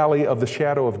through the valley of the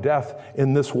shadow of death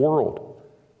in this world.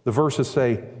 The verses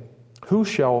say, who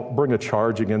shall bring a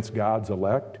charge against God's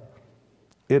elect?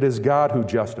 It is God who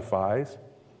justifies.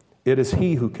 It is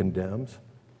he who condemns.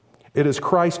 It is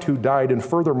Christ who died and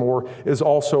furthermore is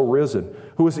also risen,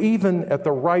 who is even at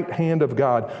the right hand of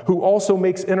God, who also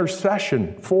makes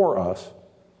intercession for us.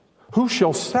 Who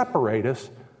shall separate us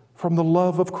from the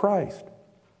love of Christ?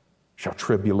 Shall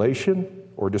tribulation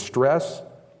or distress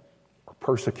or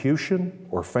persecution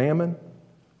or famine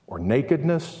or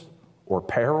nakedness or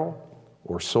peril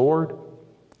or sword?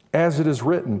 As it is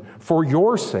written, for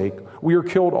your sake we are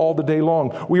killed all the day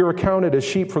long. We are accounted as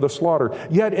sheep for the slaughter.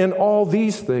 Yet in all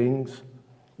these things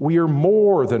we are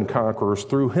more than conquerors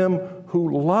through him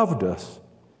who loved us.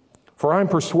 For I am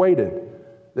persuaded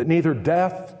that neither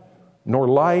death, nor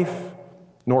life,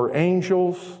 nor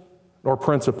angels, nor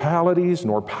principalities,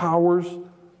 nor powers,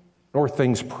 nor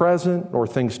things present, nor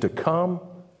things to come,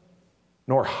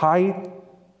 nor height,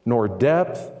 nor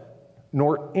depth,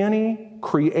 nor any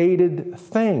created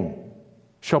thing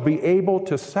shall be able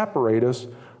to separate us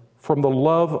from the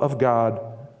love of God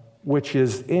which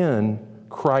is in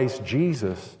Christ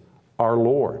Jesus our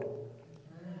Lord.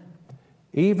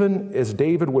 Even as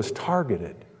David was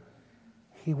targeted,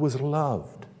 he was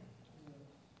loved.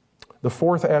 The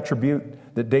fourth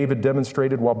attribute that David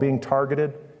demonstrated while being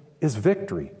targeted is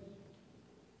victory.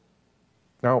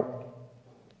 Now,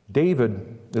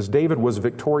 as David was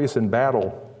victorious in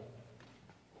battle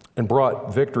and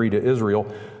brought victory to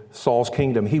Israel, Saul's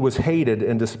kingdom, he was hated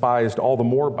and despised all the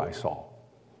more by Saul.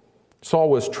 Saul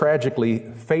was tragically,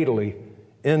 fatally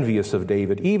envious of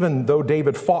David. Even though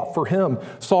David fought for him,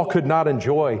 Saul could not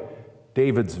enjoy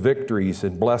David's victories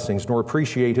and blessings, nor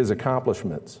appreciate his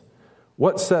accomplishments.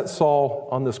 What set Saul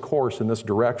on this course in this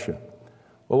direction?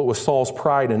 Well, it was Saul's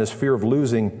pride and his fear of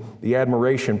losing the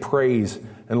admiration, praise,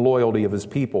 and loyalty of his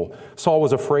people. Saul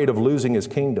was afraid of losing his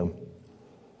kingdom.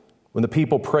 When the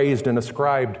people praised and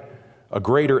ascribed a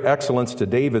greater excellence to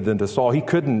David than to Saul, he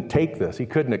couldn't take this. He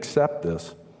couldn't accept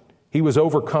this. He was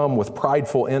overcome with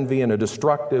prideful envy and a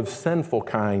destructive, sinful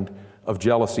kind of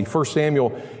jealousy. 1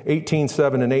 Samuel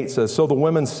 18:7 and 8 says, so the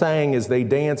women sang as they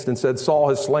danced and said, Saul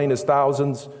has slain his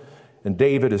thousands and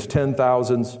David his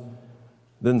 10,000s.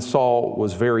 Then Saul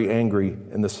was very angry,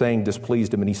 and the saying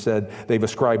displeased him, and he said, they've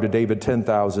ascribed to David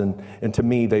 10,000, and to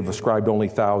me they've ascribed only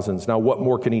thousands. Now what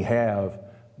more can he have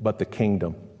but the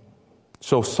kingdom?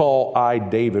 So Saul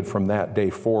eyed David from that day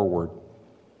forward.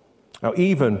 Now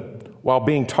even while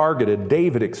being targeted,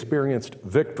 David experienced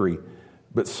victory,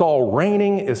 but Saul,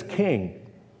 reigning as king,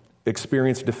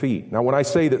 experienced defeat. Now when I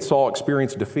say that Saul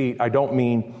experienced defeat, I don't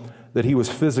mean that he was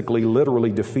physically,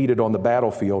 literally defeated on the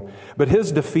battlefield, but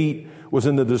his defeat was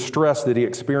in the distress that he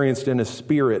experienced in his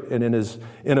spirit and in his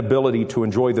inability to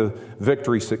enjoy the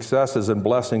victory, successes, and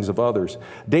blessings of others.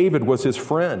 David was his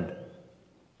friend,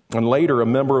 and later a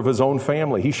member of his own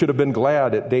family. He should have been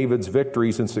glad at David's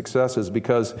victories and successes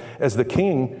because as the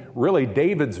king, really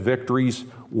David's victories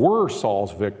were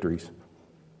Saul's victories.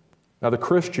 Now the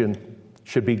Christian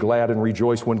should be glad and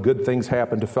rejoice when good things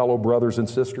happen to fellow brothers and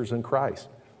sisters in Christ.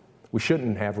 We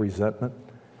shouldn't have resentment.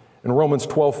 In Romans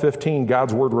 12:15,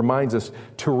 God's word reminds us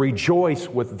to rejoice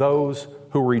with those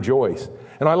who rejoice.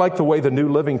 And I like the way the New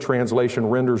Living Translation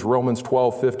renders Romans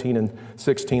 12:15 and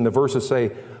 16. The verses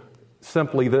say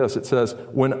simply this. It says,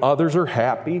 when others are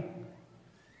happy,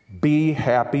 be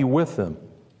happy with them.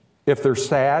 If they're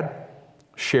sad,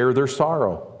 share their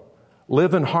sorrow.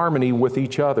 Live in harmony with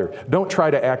each other. Don't try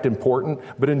to act important,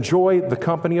 but enjoy the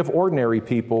company of ordinary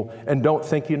people and don't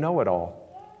think you know it all.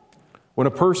 When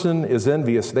a person is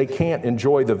envious, they can't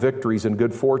enjoy the victories and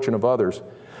good fortune of others.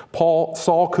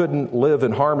 Saul couldn't live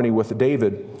in harmony with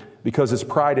David because his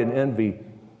pride and envy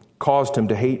caused him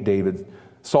to hate David.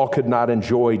 Saul could not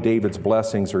enjoy David's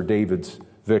blessings or David's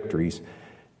victories.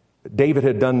 David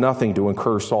had done nothing to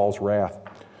incur Saul's wrath.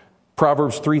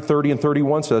 Proverbs 3:30 and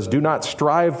 31 says, do not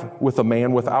strive with a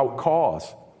man without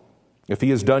cause. If he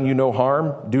has done you no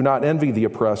harm, do not envy the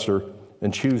oppressor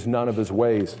and choose none of his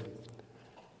ways.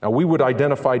 Now, we would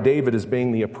identify David as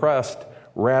being the oppressed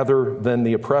rather than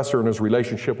the oppressor in his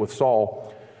relationship with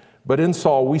Saul. But in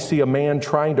Saul, we see a man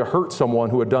trying to hurt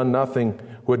someone who had done nothing,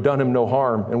 who had done him no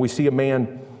harm. And we see a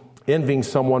man envying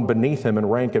someone beneath him in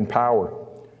rank and power.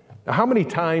 Now, how many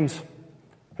times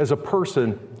has a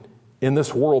person in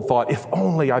this world thought, if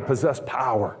only I possessed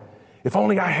power, if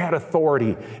only I had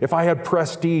authority, if I had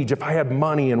prestige, if I had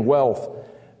money and wealth,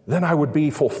 then I would be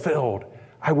fulfilled,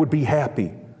 I would be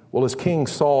happy. Well, as king,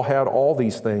 Saul had all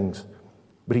these things,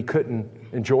 but he couldn't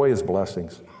enjoy his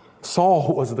blessings.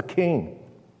 Saul was the king,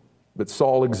 but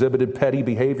Saul exhibited petty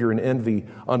behavior and envy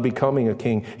unbecoming a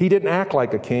king. He didn't act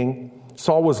like a king.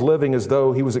 Saul was living as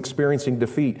though he was experiencing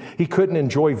defeat. He couldn't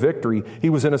enjoy victory. He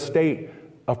was in a state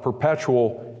of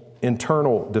perpetual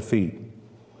internal defeat.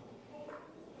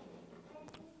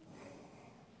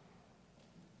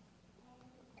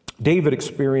 David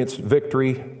experienced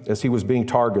victory as he was being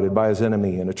targeted by his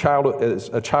enemy. And as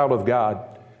a child of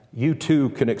God, you too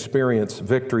can experience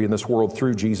victory in this world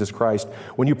through Jesus Christ.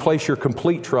 When you place your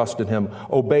complete trust in him,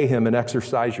 obey him, and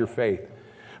exercise your faith.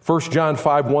 1 John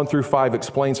 5:1-5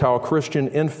 explains how a Christian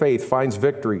in faith finds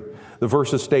victory. The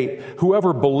verses state,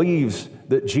 whoever believes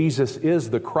that Jesus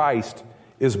is the Christ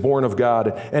is born of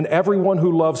God, and everyone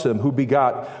who loves him, who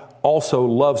begot, also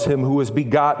loves him who is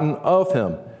begotten of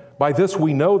him. By this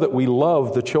we know that we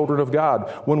love the children of God,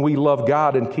 when we love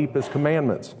God and keep his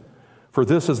commandments. For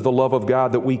this is the love of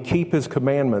God, that we keep his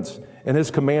commandments, and his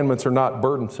commandments are not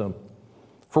burdensome.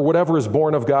 For whatever is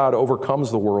born of God overcomes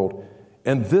the world,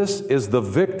 and this is the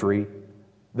victory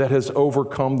that has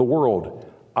overcome the world,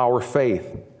 our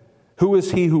faith. Who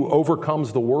is he who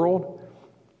overcomes the world?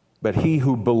 But he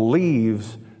who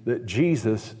believes that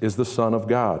Jesus is the Son of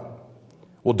God.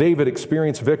 Well, David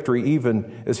experienced victory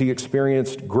even as he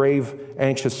experienced grave,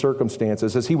 anxious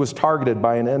circumstances, as he was targeted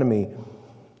by an enemy.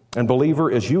 And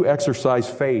believer, as you exercise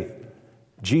faith,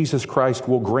 Jesus Christ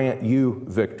will grant you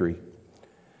victory.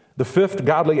 The fifth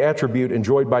godly attribute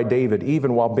enjoyed by David,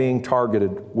 even while being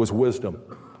targeted, was wisdom.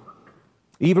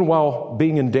 Even while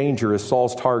being in danger as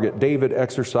Saul's target, David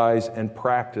exercised and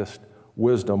practiced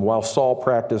wisdom, while Saul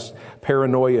practiced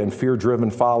paranoia and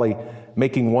fear-driven folly,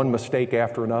 making one mistake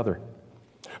after another.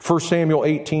 1 Samuel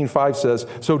 18:5 says,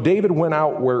 so David went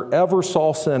out wherever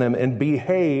Saul sent him and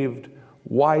behaved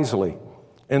wisely.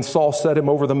 And Saul set him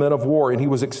over the men of war, and he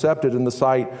was accepted in the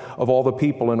sight of all the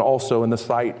people and also in the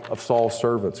sight of Saul's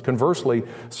servants. Conversely,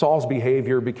 Saul's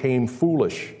behavior became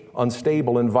foolish,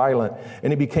 unstable, and violent,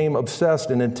 and he became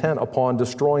obsessed and intent upon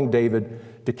destroying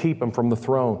David to keep him from the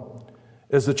throne.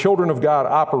 As the children of God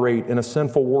operate in a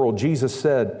sinful world, Jesus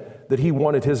said that he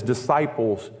wanted his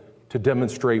disciples to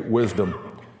demonstrate wisdom.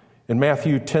 In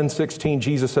Matthew 10:16,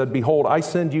 Jesus said, behold, I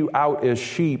send you out as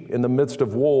sheep in the midst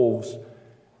of wolves.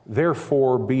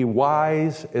 Therefore, be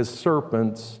wise as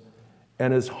serpents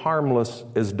and as harmless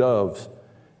as doves.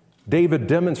 David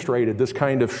demonstrated this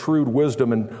kind of shrewd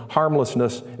wisdom and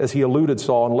harmlessness as he eluded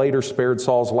Saul and later spared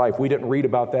Saul's life. We didn't read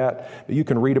about that. You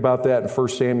can read about that in 1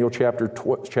 Samuel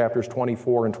chapters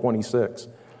 24 and 26.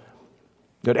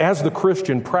 That as the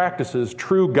Christian practices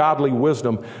true godly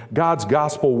wisdom, God's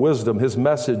gospel wisdom, his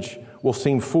message will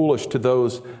seem foolish to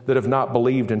those that have not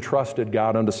believed and trusted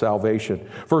God unto salvation.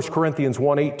 1 Corinthians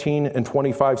 1:18 and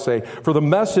 25 say, for the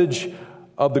message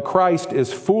of the Christ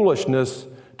is foolishness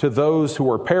to those who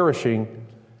are perishing,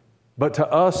 but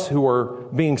to us who are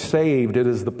being saved, it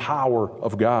is the power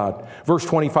of God. Verse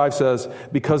 25 says,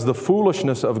 because the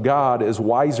foolishness of God is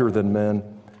wiser than men,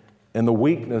 and the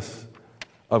weakness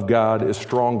of God is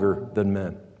stronger than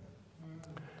men.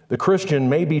 The Christian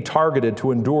may be targeted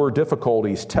to endure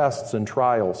difficulties, tests, and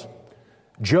trials.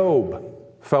 Job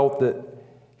felt that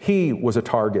he was a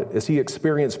target as he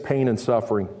experienced pain and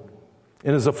suffering.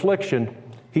 In his affliction,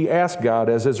 he asked God,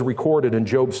 as is recorded in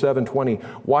Job 7:20,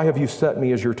 why have you set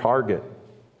me as your target,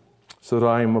 so that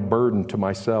I am a burden to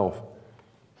myself?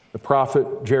 The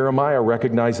prophet Jeremiah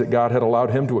recognized that God had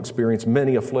allowed him to experience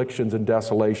many afflictions and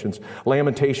desolations.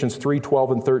 Lamentations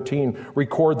 3:12 and 13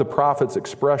 record the prophet's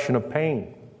expression of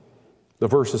pain. The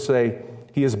verses say,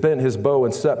 he has bent his bow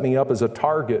and set me up as a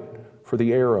target for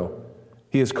the arrow.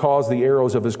 He has caused the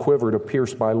arrows of his quiver to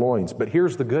pierce my loins. But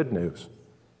here's the good news.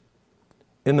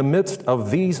 In the midst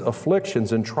of these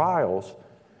afflictions and trials,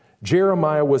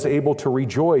 Jeremiah was able to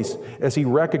rejoice as he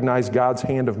recognized God's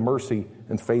hand of mercy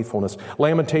and faithfulness.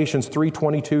 Lamentations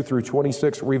 3:22 through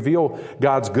 26 reveal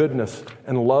God's goodness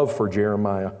and love for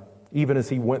Jeremiah, even as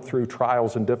he went through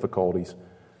trials and difficulties.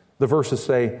 The verses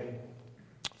say,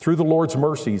 through the Lord's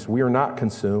mercies we are not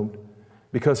consumed,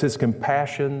 because his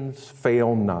compassions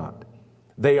fail not.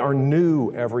 They are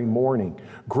new every morning.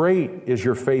 Great is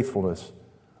your faithfulness.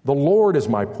 The Lord is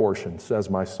my portion, says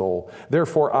my soul.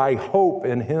 Therefore I hope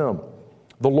in him.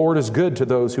 The Lord is good to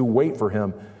those who wait for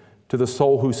him, to the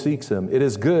soul who seeks him. It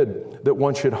is good that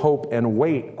one should hope and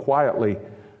wait quietly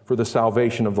for the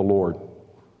salvation of the Lord.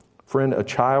 Friend, a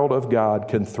child of God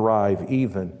can thrive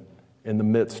even in the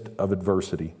midst of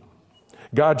adversity.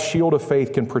 God's shield of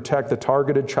faith can protect the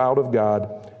targeted child of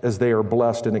God as they are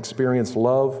blessed and experience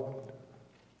love,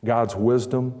 God's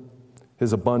wisdom,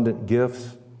 his abundant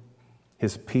gifts,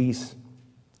 his peace,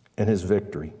 and his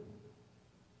victory.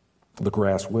 The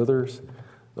grass withers,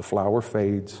 the flower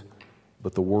fades,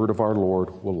 but the word of our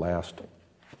Lord will last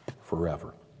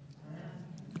forever.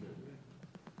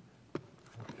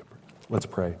 Let's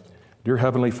pray. Dear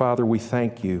Heavenly Father, we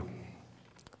thank you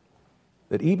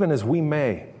that even as we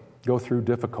may go through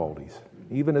difficulties,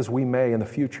 even as we may in the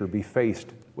future be faced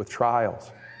with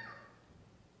trials,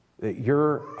 that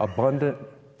your abundant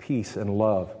peace and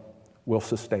love will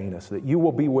sustain us, that you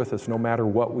will be with us no matter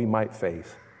what we might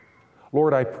face.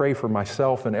 Lord, I pray for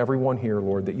myself and everyone here,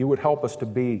 Lord, that you would help us to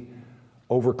be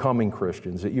overcoming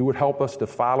Christians, that you would help us to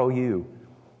follow you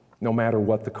no matter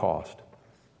what the cost.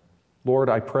 Lord,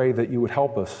 I pray that you would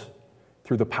help us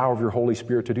through the power of your Holy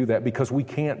Spirit to do that, because we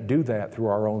can't do that through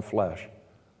our own flesh.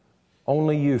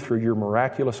 Only you, through your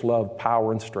miraculous love,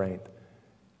 power, and strength,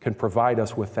 can provide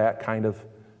us with that kind of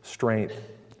strength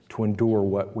to endure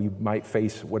what we might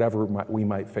face, whatever we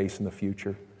might face in the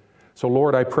future. So,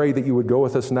 Lord, I pray that you would go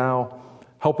with us now.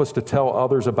 Help us to tell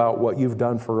others about what you've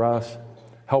done for us.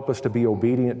 Help us to be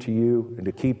obedient to you and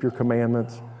to keep your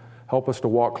commandments. Help us to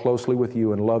walk closely with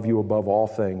you and love you above all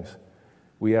things.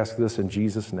 We ask this in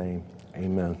Jesus' name.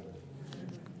 Amen.